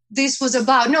what this was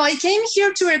about. No, I came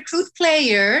here to recruit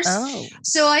players. Oh.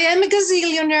 So I am a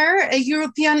gazillionaire, a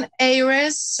European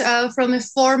heiress from a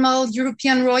formal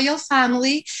European royal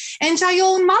family, and I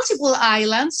own multiple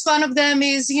islands. One of them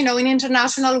is, in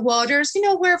international waters,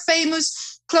 where famous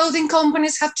clothing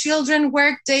companies have children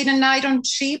work day and night on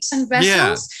ships and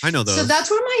vessels. Yeah, I know those. So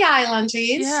that's where my island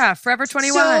is. Yeah, Forever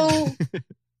 21. So,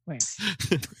 wait.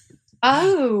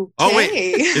 Oh, okay. Wait.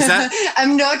 Is that?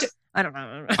 I'm not. I don't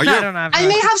know. I don't know. I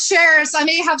may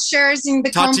have shares in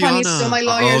the company, so my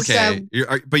lawyers. Okay,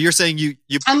 but you're saying you.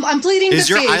 I'm pleading. Is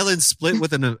the your fifth. island split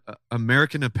with an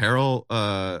American Apparel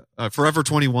Forever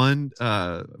 21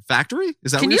 factory?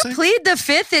 Is that Can what you're saying? you plead the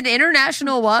fifth in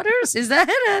international waters? Is that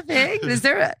a thing? Is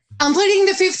there a... I'm pleading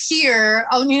the fifth here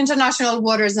on international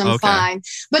waters. I'm fine.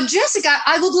 But Jessica,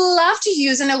 I would love to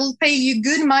use, and I will pay you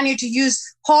good money to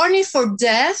use "Horny for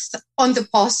Death" on the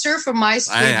poster for my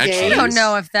Squid Game. I don't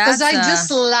know if that's because I just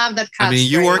love that. I mean,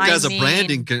 you work as a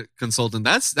branding consultant.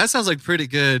 That sounds like pretty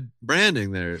good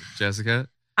branding there, Jessica.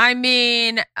 I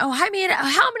mean, how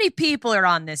many people are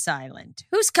on this island?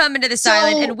 Who's coming to this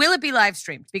island, and will it be live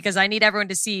streamed? Because I need everyone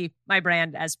to see my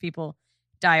brand as people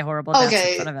die horrible deaths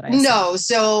in front of it. No,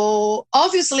 so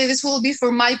obviously this will be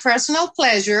for my personal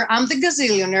pleasure. I'm the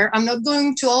gazillionaire. I'm not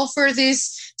going to offer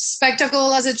this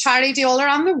spectacle as a charity all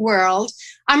around the world.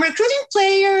 I'm recruiting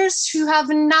players who have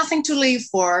nothing to live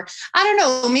for. I don't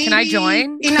know, maybe... Can I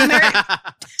join? In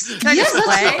America?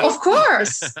 Yes, of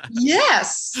course.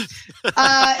 Yes.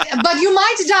 But you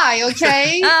might die,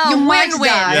 okay? You might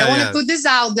die. Yeah, I want to put this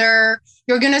out there.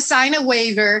 You're going to sign a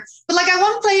waiver. But I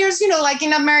want players, like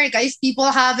in America, if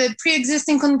people have a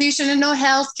pre-existing condition and no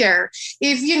health care,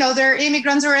 if, they're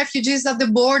immigrants or refugees at the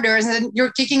borders and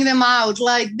you're kicking them out,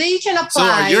 they can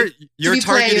apply. So you're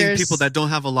targeting players. people that don't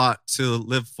have a lot to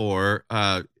live for,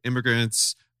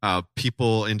 immigrants,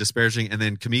 people in disparaging, and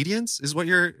then comedians who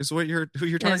you're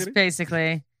targeting? Yes,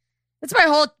 basically. That's my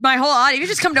whole audience. If you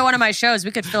just come to one of my shows,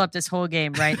 we could fill up this whole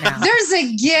game right now. There's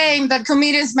a game that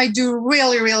comedians might do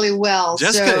really, really well.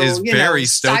 Jessica is very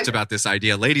stoked about this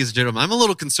idea. Ladies and gentlemen, I'm a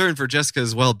little concerned for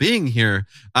Jessica's well-being here.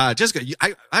 Jessica,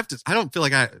 I don't feel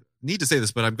like I need to say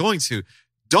this, but I'm going to.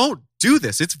 Don't do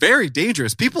this. It's very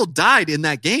dangerous. People died in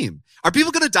that game. Are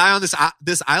people going to die on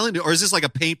this island, or is this like a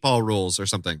paintball rules or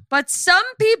something? But some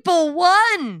people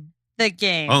won the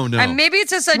game. Oh no! And maybe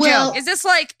it's just a joke. Is this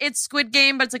like it's Squid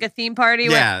Game, but it's like a theme party?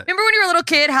 Yeah. Remember when you were a little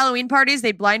kid, Halloween parties,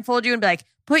 they'd blindfold you and be like,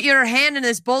 "Put your hand in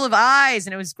this bowl of eyes,"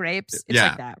 and it was grapes. It's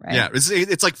like that, right? Yeah,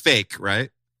 it's like fake,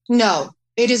 right? No,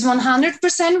 it is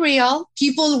 100% real.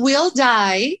 People will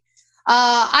die.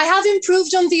 I have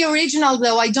improved on the original,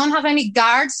 though. I don't have any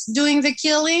guards doing the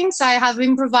killings. I have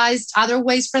improvised other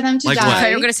ways for them to die.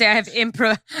 I was going to say I have an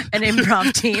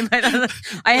improv team.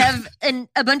 I have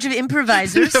a bunch of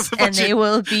improvisers, and they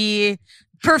will be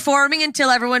performing until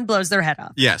everyone blows their head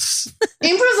off. Yes.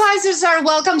 Improvisers are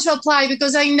welcome to apply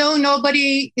because I know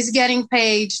nobody is getting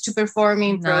paid to perform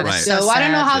improv. Right. So I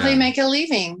don't know how they make a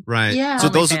living. Right. Yeah. So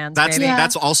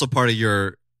that's also part of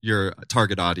your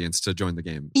target audience to join the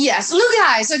game. Yes. Look,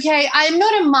 guys, okay, I'm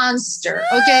not a monster,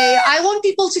 okay? I want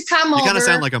people to come over. You kind of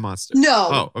sound like a monster. No.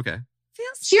 Oh, okay. I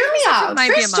hear me out.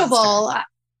 First of all,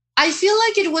 I feel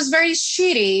like it was very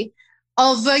shitty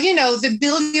of, the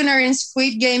billionaire in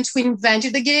Squid Games who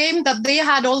invented the game, that they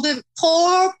had all the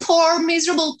poor,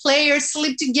 miserable players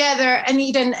sleep together and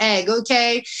eat an egg,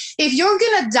 okay? If you're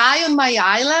going to die on my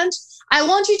island, I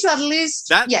want you to at least...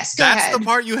 go ahead. That's the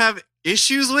part you have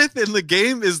issues with in the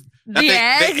game is... The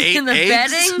egg and the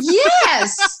bedding?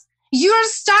 Yes! You're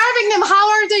starving them. How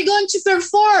are they going to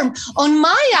perform? On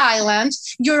my island,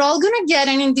 you're all going to get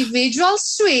an individual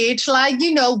suite, like,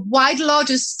 White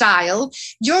Lotus style.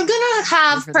 You're going to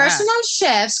have personal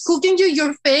chefs cooking you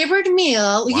your favorite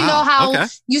meal. Wow. You know how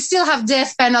you still have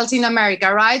death penalty in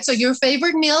America, right? So your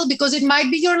favorite meal, because it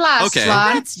might be your last one.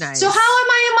 That's nice. So how am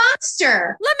I a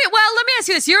monster? Let me ask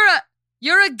you this.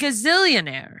 You're a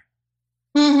gazillionaire.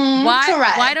 Mm-hmm,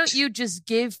 correct. Why don't you just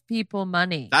give people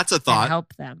money? That's a thought. And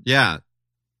help them. Yeah.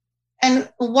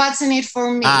 And what's in it for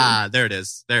me? There it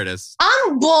is.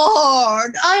 I'm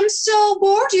bored. I'm so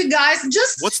bored, you guys.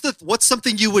 What's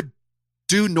something you would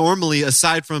do normally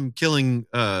aside from killing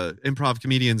improv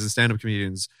comedians and stand-up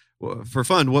comedians for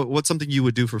fun? What's something you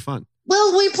would do for fun?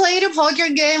 Well, we played a poker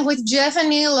game with Jeff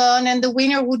and Elon, and the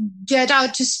winner would get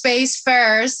out to space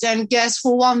first. And guess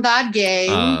who won that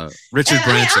game? Richard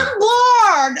Branson.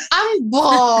 I'm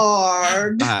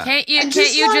bored. Can't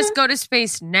you just go to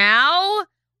space now?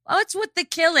 What's with the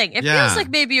killing? It feels like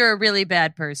maybe you're a really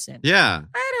bad person. Yeah.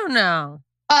 I don't know.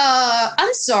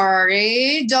 I'm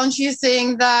sorry. Don't you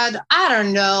think that, I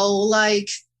don't know, like...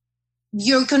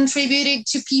 you're contributing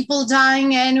to people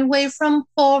dying anyway from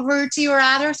poverty or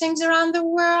other things around the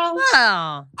world?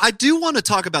 Well, I do want to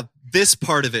talk about this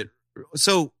part of it.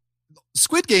 So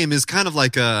Squid Game is kind of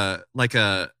like a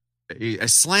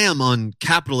slam on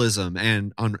capitalism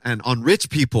and on rich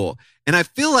people. And I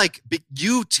feel like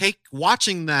you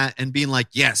watching that and being like,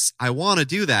 yes, I want to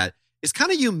do that. It's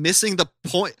kind of you missing the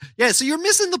point. Yeah. So you're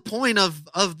missing the point of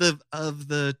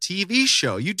the TV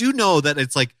show. You do know that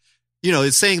it's like,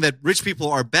 it's saying that rich people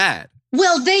are bad.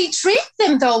 Well, they treat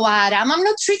them though, Adam. I'm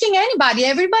not treating anybody.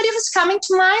 Everybody who's coming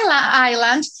to my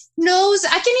island knows.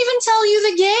 I can even tell you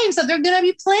the games that they're going to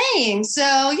be playing.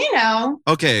 So,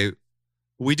 Okay.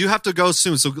 We do have to go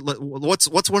soon. So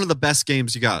what's one of the best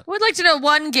games you got? We'd like to know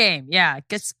one game. Yeah.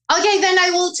 Okay, then I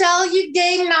will tell you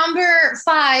game number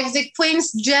 5, the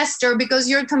Queen's Jester, because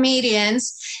you're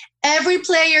comedians. Every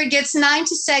player gets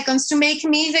 90 seconds to make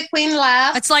me, the queen,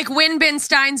 laugh. It's like Win Bin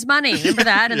Stein's Money. Remember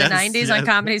that in the 90s on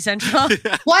Comedy Central?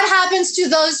 Yeah. What happens to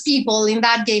those people in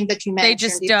that game that you mentioned? They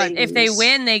just don't. If they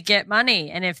win, they get money.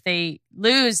 And if they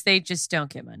lose, they just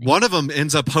don't get money. One of them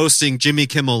ends up hosting Jimmy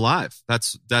Kimmel Live.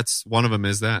 That's one of them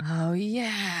is that. Oh,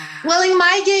 yeah. Well, in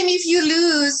my game, if you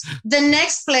lose, the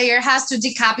next player has to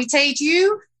decapitate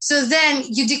you. So then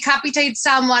you decapitate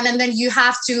someone, and then you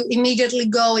have to immediately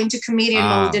go into comedian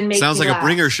mode and make sounds like laugh. A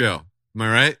bringer show. Am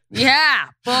I right? Yeah,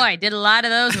 boy, I did a lot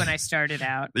of those when I started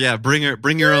out. Yeah, bring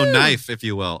your own knife, if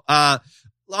you will.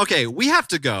 Okay, we have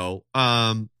to go.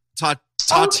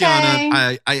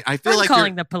 Tatiana, I feel like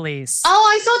calling the police. Oh,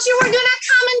 I thought you were gonna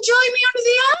come and join me on the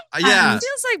island. Yeah, it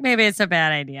feels like maybe it's a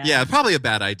bad idea. Yeah, probably a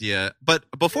bad idea. But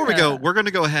before we go, we're going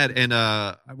to go ahead and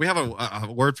we have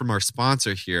a word from our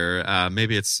sponsor here.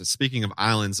 Maybe it's speaking of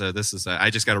islands. This is I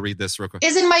just got to read this real quick.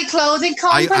 Is it my clothing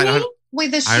company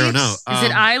with the sheets? I don't know. Is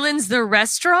it Islands the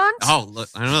restaurant? Oh,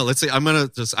 I don't know. Let's see. I'm gonna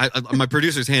just. My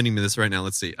producer's handing me this right now.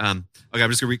 Let's see. Okay, I'm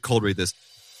just gonna cold read this.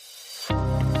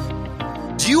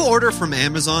 Do you order from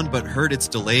Amazon but heard it's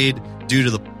delayed due to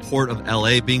the port of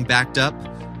LA being backed up?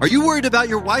 Are you worried about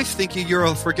your wife thinking you're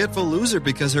a forgetful loser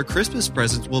because her Christmas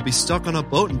presents will be stuck on a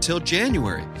boat until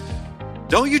January?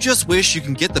 Don't you just wish you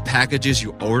can get the packages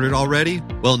you ordered already?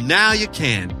 Well, now you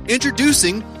can.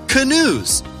 Introducing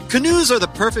Canoes. Canoes are the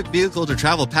perfect vehicle to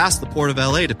travel past the port of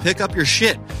LA to pick up your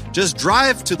shit. Just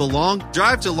drive to Long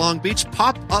Beach,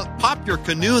 pop your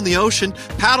canoe in the ocean,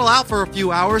 paddle out for a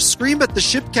few hours, scream at the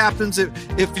ship captains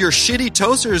if your shitty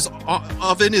toaster's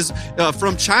oven is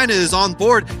from China is on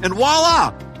board, and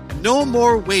voila! No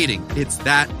more waiting. It's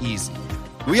that easy.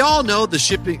 We all know that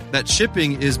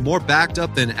shipping is more backed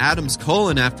up than Adam's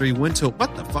colon after he went to...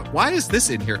 What the fuck? Why is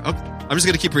this in here? Okay, I'm just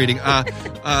going to keep reading.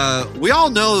 We all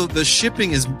know that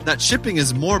shipping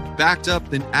is more backed up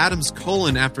than Adam's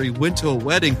colon after he went to a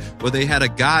wedding where they had a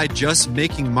guy just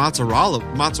making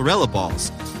mozzarella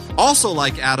balls. Also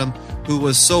like Adam, who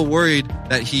was so worried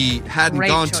that he hadn't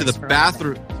gone to the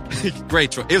bathroom...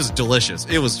 Great choice. It was delicious.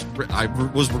 I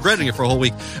was regretting it for a whole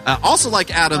week. Also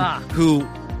like Adam,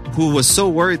 who was so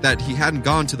worried that he hadn't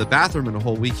gone to the bathroom in a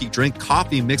whole week, he drank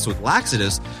coffee mixed with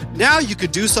laxatives. Now you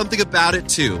could do something about it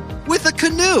too with a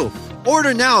canoe.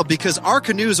 Order now because our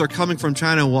canoes are coming from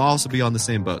China and will also be on the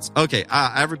same boats. Okay,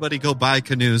 everybody go buy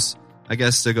canoes, I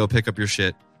guess, to go pick up your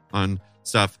shit on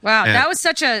stuff. Wow, that was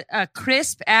such a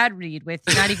crisp ad read with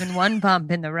not even one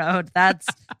bump in the road.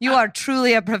 You are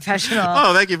truly a professional.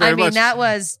 Oh, thank you very much. I mean, that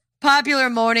was popular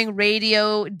morning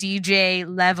radio DJ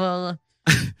level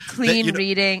clean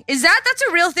reading. That's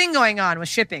a real thing going on with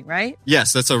shipping, right?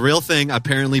 Yes, that's a real thing.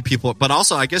 Apparently people, but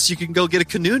also I guess you can go get a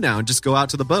canoe now and just go out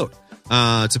to the boat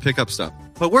to pick up stuff.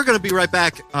 But we're going to be right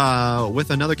back with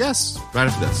another guest right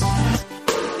after this.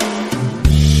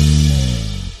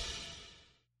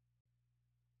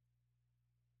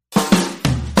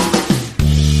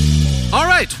 All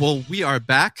right, well, we are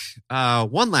back.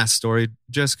 One last story.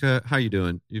 Jessica, how you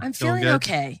doing? I'm feeling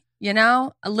okay. You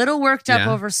know, a little worked up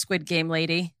over Squid Game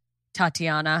lady,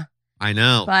 Tatiana. I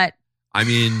know. But I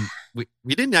mean,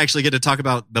 we didn't actually get to talk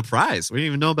about the prize. We didn't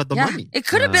even know about the money. It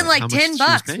could have been like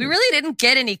 $10. We really didn't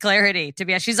get any clarity, to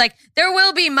be honest. She's like, there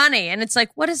will be money. And it's like,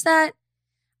 what is that?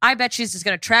 I bet she's just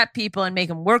going to trap people and make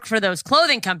them work for those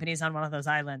clothing companies on one of those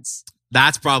islands.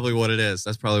 That's probably what it is.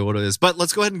 But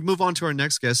let's go ahead and move on to our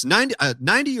next guest.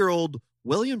 90-year-old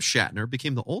William Shatner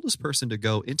became the oldest person to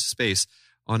go into space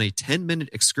on a 10-minute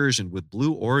excursion with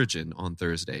Blue Origin on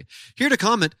Thursday. Here to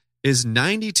comment is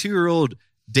 92-year-old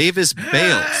Davis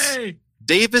Bales.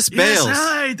 Davis Bales. Yes,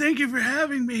 hi. Thank you for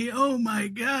having me. Oh, my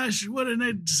gosh. What an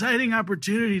exciting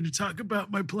opportunity to talk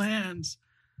about my plans.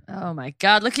 Oh, my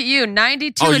God. Look at you.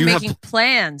 92 and making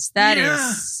plans. That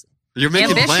is You're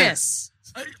making ambitious.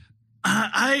 Plans.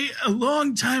 I a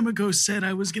long time ago said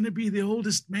I was going to be the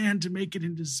oldest man to make it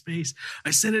into space. I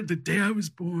said it the day I was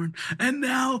born, and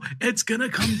now it's going to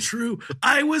come true.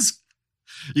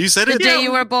 You said it the day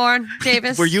you were born,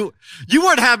 Davis. Were you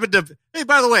weren't happened to? Hey,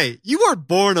 by the way, you weren't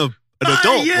born an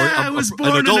adult. I was born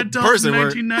an adult in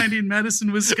 1990 in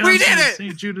Madison, Wisconsin. We did it.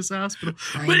 St. Judas Hospital.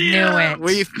 I knew it.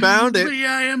 We found it. But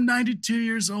yeah, I am 92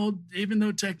 years old, even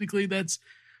though technically that's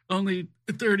only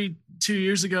 32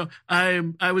 years ago.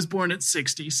 I was born at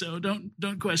 60, so don't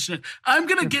question it. I'm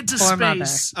gonna get to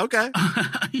space. Mother. Okay.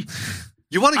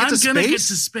 You want to get to space? I'm going to get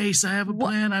to space. I have a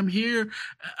plan. I'm here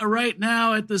right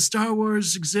now at the Star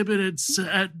Wars exhibit. It's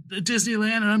at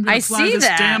Disneyland, and I'm going to fly this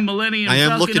damn Millennium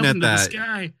Falcon up into the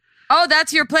sky. Oh,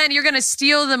 that's your plan. You're going to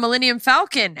steal the Millennium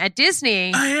Falcon at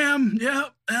Disney. I am. Yeah,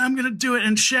 I'm going to do it.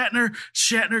 And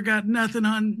Shatner got nothing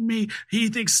on me. He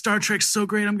thinks Star Trek's so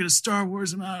great. I'm going to Star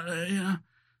Wars him out.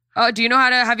 Oh, do you know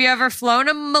have you ever flown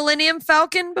a Millennium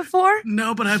Falcon before?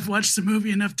 No, but I've watched the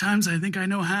movie enough times. I think I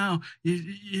know how.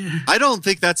 I don't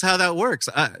think that's how that works.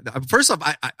 First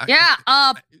off,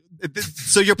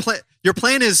 so your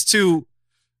plan is to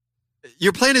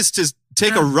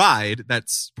take a ride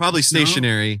that's probably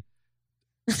stationary. No.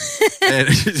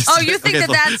 You think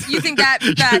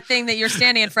that thing that you're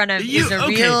standing in front of is a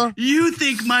real? You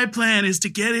think my plan is to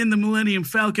get in the Millennium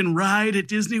Falcon ride at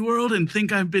Disney World and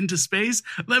think I've been to space?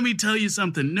 Let me tell you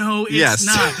something. No, it's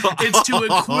not. It's to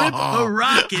equip a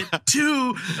rocket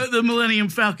to the Millennium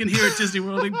Falcon here at Disney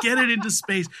World and get it into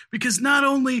space. Because not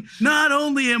only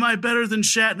am I better than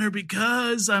Shatner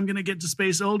because I'm going to get to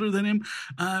space older than him,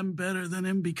 I'm better than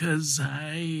him because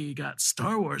I got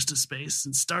Star Wars to space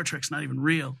and Star Trek's not even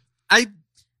real. I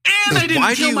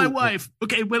didn't kill my wife.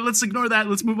 Okay, well, let's ignore that.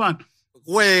 Let's move on.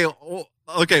 Wait, hold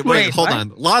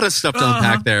on. A lot of stuff to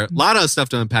unpack there.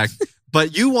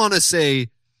 But you want to say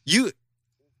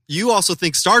you also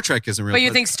think Star Trek isn't real. But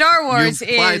you think Star Wars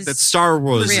is that Star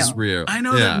Wars is real. I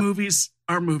know that movies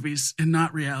are movies and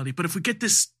not reality. But if we get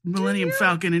this Millennium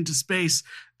Falcon into space,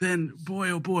 then boy,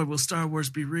 oh boy, will Star Wars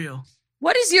be real.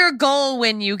 What is your goal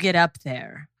when you get up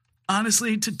there?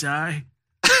 Honestly, to die.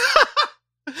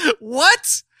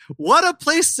 What a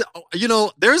place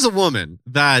there's a woman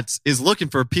that is looking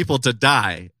for people to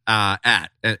die at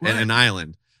an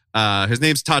island. His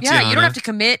name's Tatiana. Yeah, you don't have to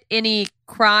commit any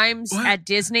crimes at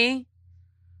Disney.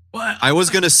 What? I was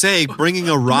going to say bringing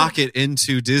a rocket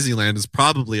into Disneyland is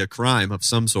probably a crime of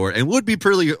some sort and would be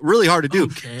really hard to do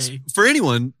for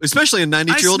anyone, especially a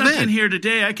 92-year-old man. I snuck in here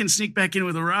today. I can sneak back in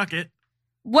with a rocket.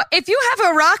 What if you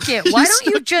have a rocket? Why don't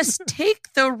you just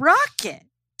take the rocket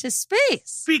to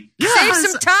space? Save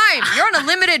some time. You're on a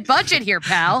limited budget here,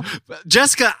 pal.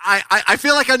 Jessica, I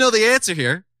feel like I know the answer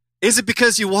here. Is it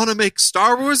because you want to make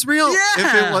Star Wars real? Yeah.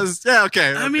 If it was,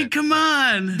 okay. I mean, come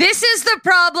on. This is the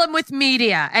problem with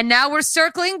media. And now we're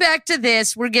circling back to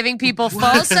this. We're giving people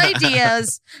false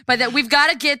ideas, but that we've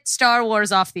got to get Star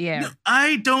Wars off the air. No,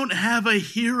 I don't have a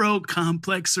hero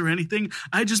complex or anything.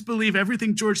 I just believe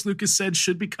everything George Lucas said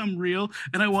should become real,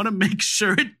 and I want to make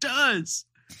sure it does.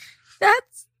 That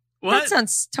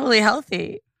sounds totally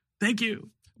healthy. Thank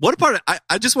you. What part?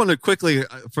 I just want to quickly,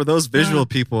 for those visual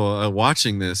people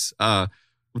watching this,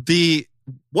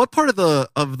 what part of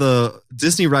the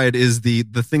Disney ride is the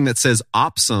thing that says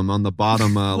Opsum on the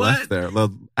bottom left there?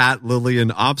 At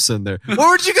Lillian Opsum there.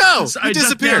 Where'd you go? You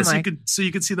disappeared. So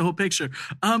you could see the whole picture.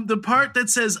 The part that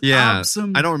says yeah,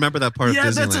 Opsum. I don't remember that part of Disneyland.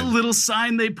 Yeah, that's a little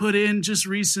sign they put in just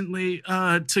recently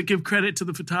to give credit to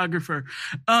the photographer.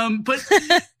 But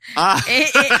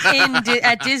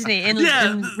at Disney, in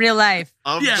real life.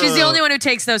 She's the only one who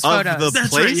takes those photos.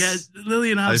 That's right. Yeah,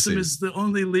 Lillian Opsum is the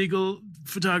only legal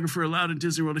photographer allowed in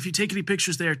Disney World. If you take any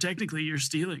pictures there, technically you're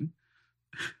stealing.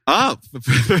 Oh,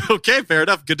 okay, fair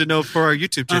enough. Good to know for our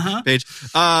YouTube page.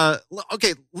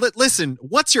 Okay, listen,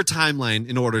 what's your timeline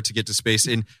in order to get to space?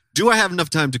 And do I have enough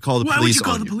time to call the police on you? Why would you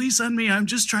call the police on me? I'm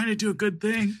just trying to do a good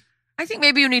thing. I think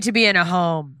maybe you need to be in a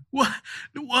home. What?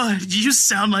 You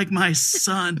sound like my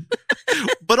son.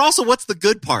 But also, what's the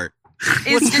good part?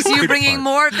 It's just you bringing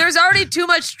more. There's already too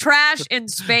much trash in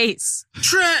space.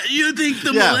 You think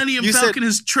the Millennium Falcon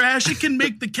is trash? It can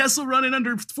make the Kessel run in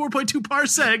under 4.2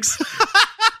 parsecs.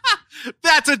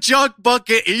 That's a junk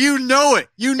bucket. You know it.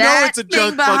 You know it's a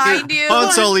junk bucket.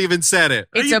 Han Solo even said it.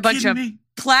 It's a bunch of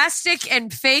plastic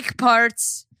and fake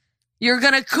parts. You're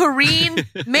going to careen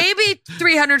maybe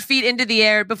 300 feet into the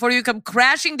air before you come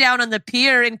crashing down on the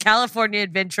pier in California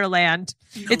Adventureland.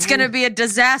 No. It's going to be a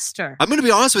disaster. I'm going to be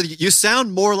honest with you. You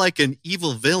sound more like an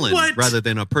evil villain rather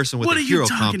than a person with a hero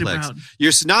complex. About?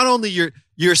 You're not only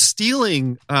you're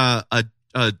stealing a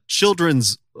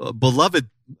children's beloved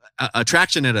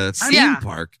attraction at a theme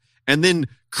park and then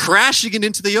crashing it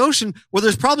into the ocean where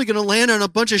there's probably going to land on a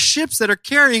bunch of ships that are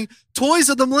carrying toys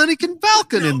of the Millennium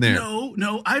Falcon in there.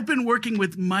 No. I've been working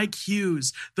with Mike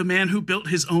Hughes, the man who built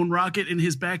his own rocket in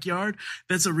his backyard.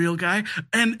 That's a real guy.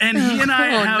 And he and I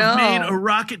have made a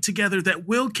rocket together that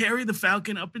will carry the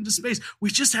Falcon up into space. We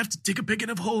just have to dig a big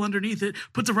enough hole underneath it,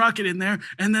 put the rocket in there,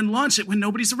 and then launch it when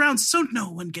nobody's around so no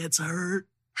one gets hurt.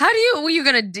 How do you're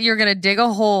gonna dig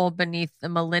a hole beneath the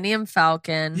Millennium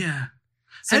Falcon? Yeah.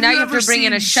 So now you have to bring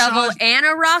in a shovel and a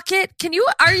rocket?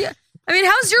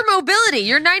 How's your mobility?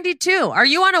 You're 92. Are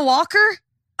you on a walker?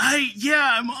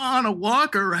 I'm on a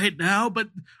walker right now, but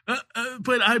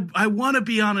I want to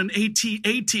be on an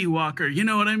AT walker. You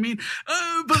know what I mean?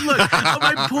 But look,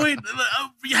 my point.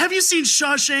 Have you seen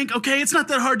Shawshank? Okay, it's not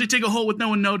that hard to dig a hole with no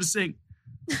one noticing.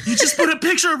 You just put a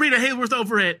picture of Rita Hayworth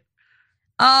over it.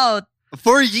 Oh,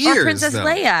 for years, or Princess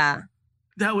Leia.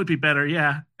 That would be better,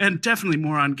 yeah. And definitely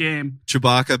more on game.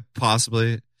 Chewbacca,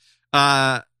 possibly.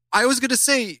 I was going to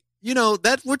say,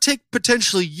 that would take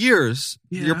potentially years,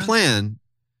 your plan.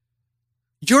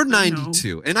 You're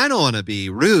 92, and I don't want to be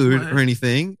rude or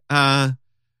anything, but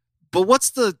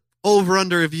what's the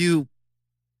over-under of you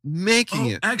making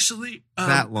it actually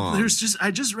that long?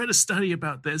 I just read a study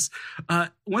about this.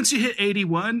 Once you hit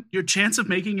 81, your chance of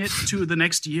making it to the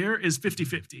next year is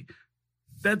 50-50.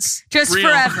 That's just real.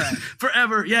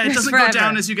 Forever. Yeah, it doesn't go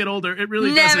down as you get older. It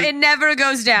really doesn't. It never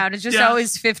goes down. It's just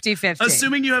always 50-50.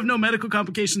 Assuming you have no medical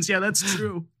complications. Yeah, that's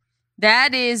true.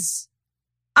 That is...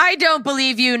 I don't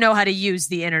believe you know how to use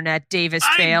the internet, Davis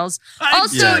Fails.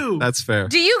 Also, that's fair.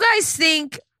 Do you guys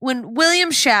think when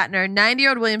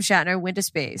 90-year-old William Shatner went to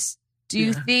space, do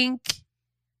you think...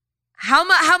 How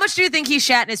much do you think he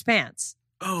shat in his pants?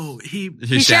 Oh, he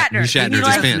shat in his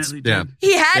pants. Yeah.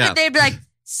 He had it. They'd be like...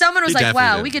 Someone was like,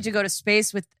 wow, we get to go to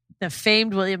space with the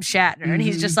famed William Shatner. And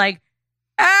he's just like,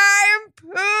 I'm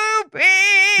pooping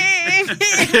in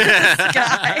the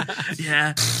sky.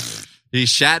 Yeah. He's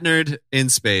Shatnered in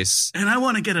space. And I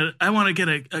want to get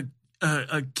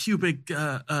a cubic,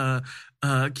 I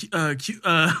want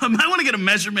to get a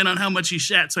measurement on how much he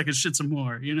shat so I can shit some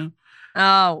more,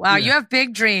 Oh, wow. Yeah. You have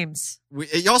big dreams.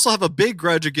 You also have a big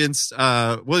grudge against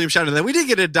William Shatner that we didn't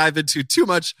get to dive into too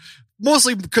much.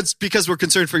 Mostly because we're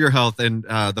concerned for your health and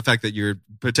the fact that you're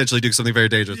potentially doing something very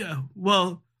dangerous. Yeah,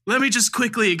 well, let me just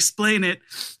quickly explain it.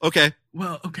 Okay.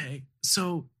 Well, okay.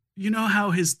 So, you know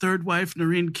how his third wife,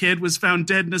 Noreen Kidd, was found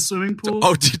dead in a swimming pool?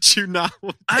 Oh, did you not?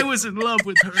 I was in love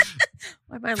with her.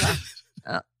 Why am I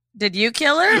laughing? Did you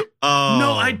kill her? Oh.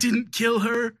 No, I didn't kill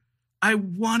her. I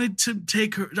wanted to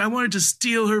take her. I wanted to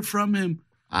steal her from him.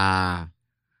 Ah.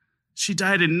 She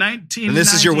died in 1999. And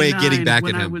this is your way of getting back at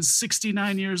him. When I was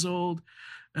 69 years old,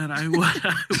 and I was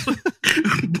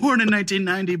born in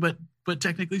 1990, but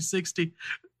technically 60.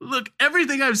 Look,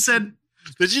 everything I've said.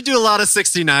 Did you do a lot of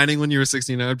 69ing when you were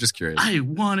 69? I'm just curious. I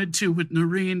wanted to with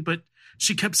Noreen, but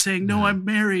she kept saying, "No, I'm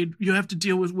married. You have to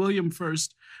deal with William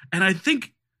first." And I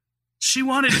think she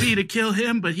wanted me to kill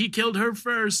him, but he killed her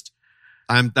first.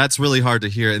 That's really hard to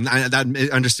hear, and I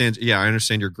understand. Yeah, I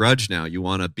understand your grudge now. You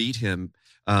want to beat him.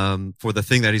 for the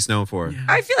thing that he's known for. Yeah.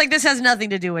 I feel like this has nothing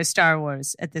to do with Star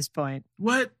Wars at this point.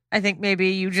 What? I think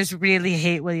maybe you just really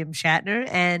hate William Shatner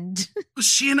and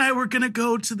She and I were going to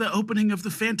go to the opening of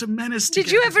The Phantom Menace have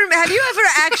you ever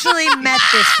actually met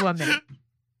this woman?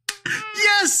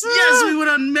 Yes, we went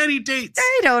on many dates.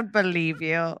 I don't believe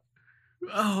you.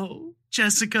 Oh,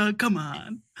 Jessica, come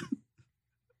on.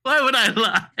 Why would I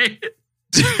lie?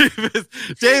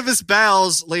 Davis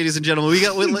Bowles, ladies and gentlemen,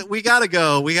 we gotta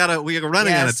go. We are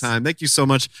running out of time. Thank you so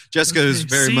much, Jessica. Is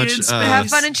very much have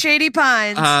fun in Shady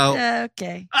Pines.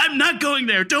 Okay, I'm not going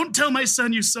there. Don't tell my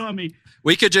son you saw me.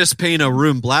 We could just paint a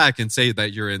room black and say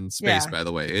that you're in space. By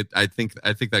the way, I think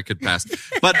that could pass.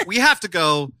 But we have to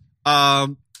go.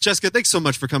 Jessica, thanks so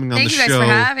much for coming on the show. Thank you guys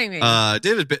for having me.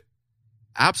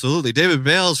 Absolutely, David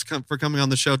Bales for coming on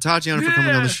the show. Tatiana for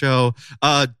coming on the show.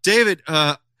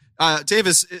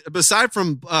 Davis, aside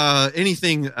from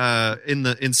anything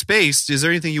in space, is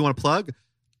there anything you want to plug?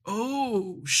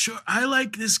 Oh, sure. I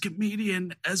like this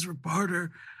comedian, Ezra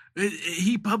Parter.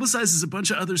 He publicizes a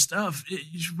bunch of other stuff.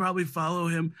 You should probably follow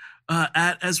him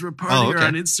at Ezra Parter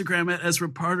on Instagram, at Ezra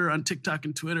Parter on TikTok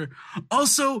and Twitter.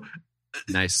 Also,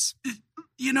 nice.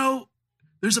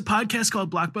 There's a podcast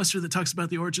called Blockbuster that talks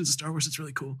about the origins of Star Wars. It's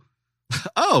really cool.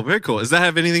 Oh, very cool. Does that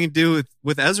have anything to do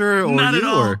with Ezra or Not you? At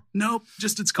all. Or? Nope,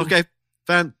 just it's cool. Okay,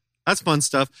 that's fun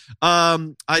stuff.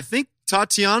 I think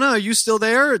Tatiana, are you still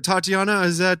there? Tatiana,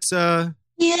 is that?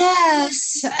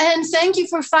 Yes, and thank you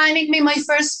for finding me my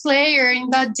first player in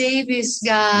that Davis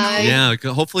guy. Yeah,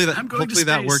 hopefully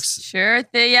that works. Sure, you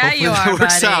hopefully are, that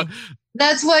works buddy. out.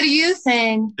 That's what you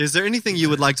think. Is there anything you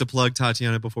would like to plug,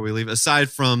 Tatiana, before we leave, aside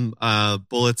from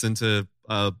bullets into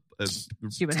human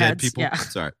dead heads? people? Yeah.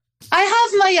 Sorry. I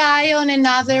have my eye on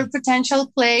another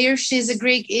potential player. She's a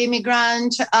Greek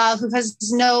immigrant who has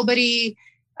nobody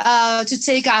to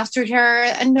take after her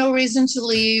and no reason to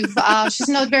leave. She's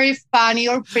not very funny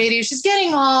or pretty. She's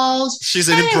getting old. She's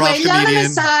an improv comedian.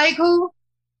 Psycho.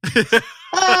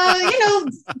 Follow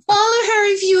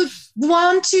her if you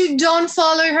want to. Don't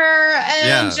follow her.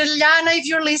 And Juliana, if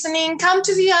you're listening, come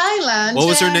to the island. What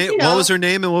was her name? What was her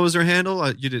name and what was her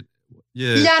handle? You did.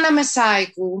 Yeah. Liana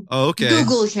Masaiku. Oh, okay.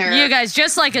 Google her. You guys,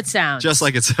 just like it sounds. Just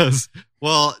like it says.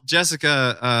 Well,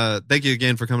 Jessica, thank you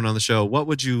again for coming on the show. What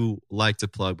would you like to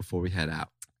plug before we head out?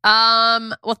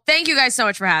 Well, thank you guys so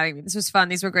much for having me. This was fun.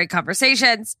 These were great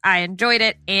conversations. I enjoyed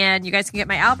it. And you guys can get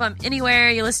my album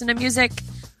anywhere you listen to music.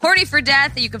 Horny for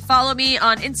Death. You can follow me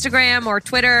on Instagram or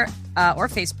Twitter or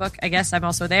Facebook. I guess I'm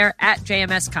also there at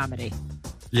JMS Comedy.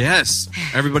 Yes.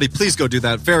 Everybody, please go do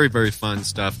that. Very, very fun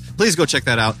stuff. Please go check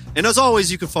that out. And as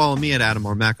always, you can follow me at Adam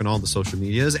R. Mack on all the social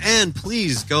medias. And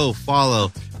please go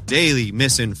follow Daily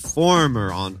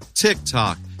Misinformer on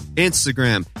TikTok,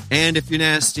 Instagram, and if you're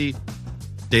nasty,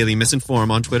 Daily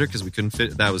Misinform on Twitter, because we couldn't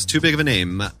fit, that was too big of a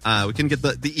name. We couldn't get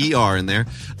the ER in there.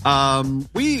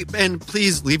 And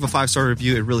please leave a 5-star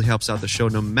review. It really helps out the show.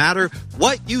 No matter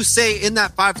what you say in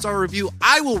that 5-star review,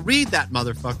 I will read that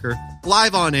motherfucker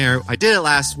live on air. I did it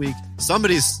last week.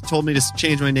 Somebody's told me to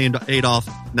change my name to Adolf,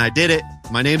 and I did it.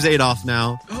 My name's Adolf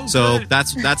now. Oh, so good.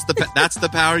 that's the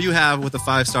power you have with a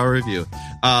 5-star review.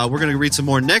 We're going to read some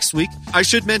more next week. I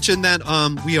should mention that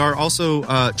we are also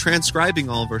transcribing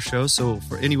all of our shows. So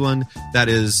for anyone that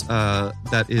is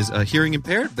hearing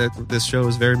impaired, that this show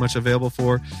is very much available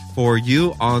for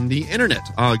you on the internet.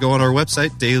 Go on our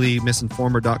website,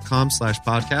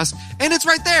 dailymisinformer.com/podcast, and it's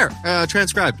right there,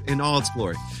 transcribed in all its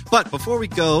glory. But before we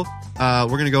go, we're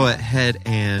going to go ahead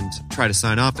and try to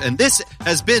sign off. And this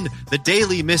has been the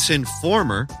Daily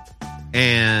Misinformer.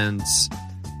 And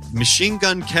Machine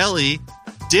Gun Kelly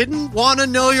didn't want to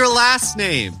know your last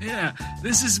name. Yeah,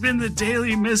 this has been the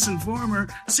Daily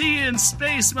Misinformer. See you in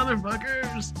space,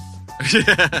 motherfuckers.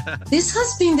 This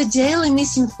has been the Daily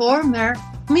Misinformer.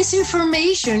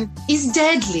 Misinformation is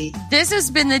deadly. This has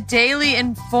been the Daily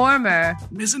Informer.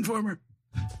 Misinformer.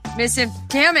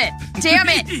 Damn it.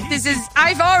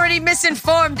 I've already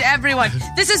misinformed everyone.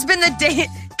 This has been the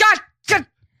God.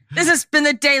 This has been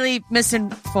the Daily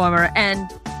Misinformer.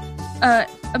 And a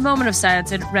moment of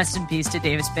silence and rest in peace to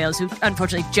Davis Bales, who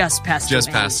unfortunately just passed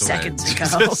away seconds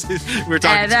ago. We're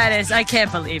talking. That is, I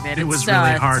can't believe it. It was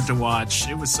really hard to watch.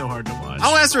 It was so hard to watch.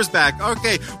 Oh, Esther's back.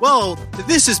 Okay, well,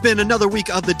 this has been another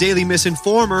week of the Daily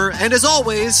Misinformer, and as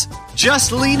always,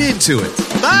 just lean into it.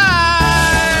 Bye!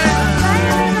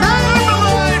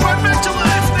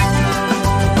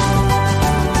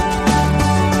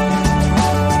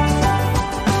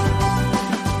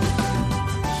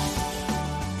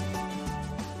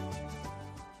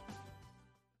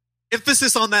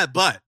 Emphasis on that butt.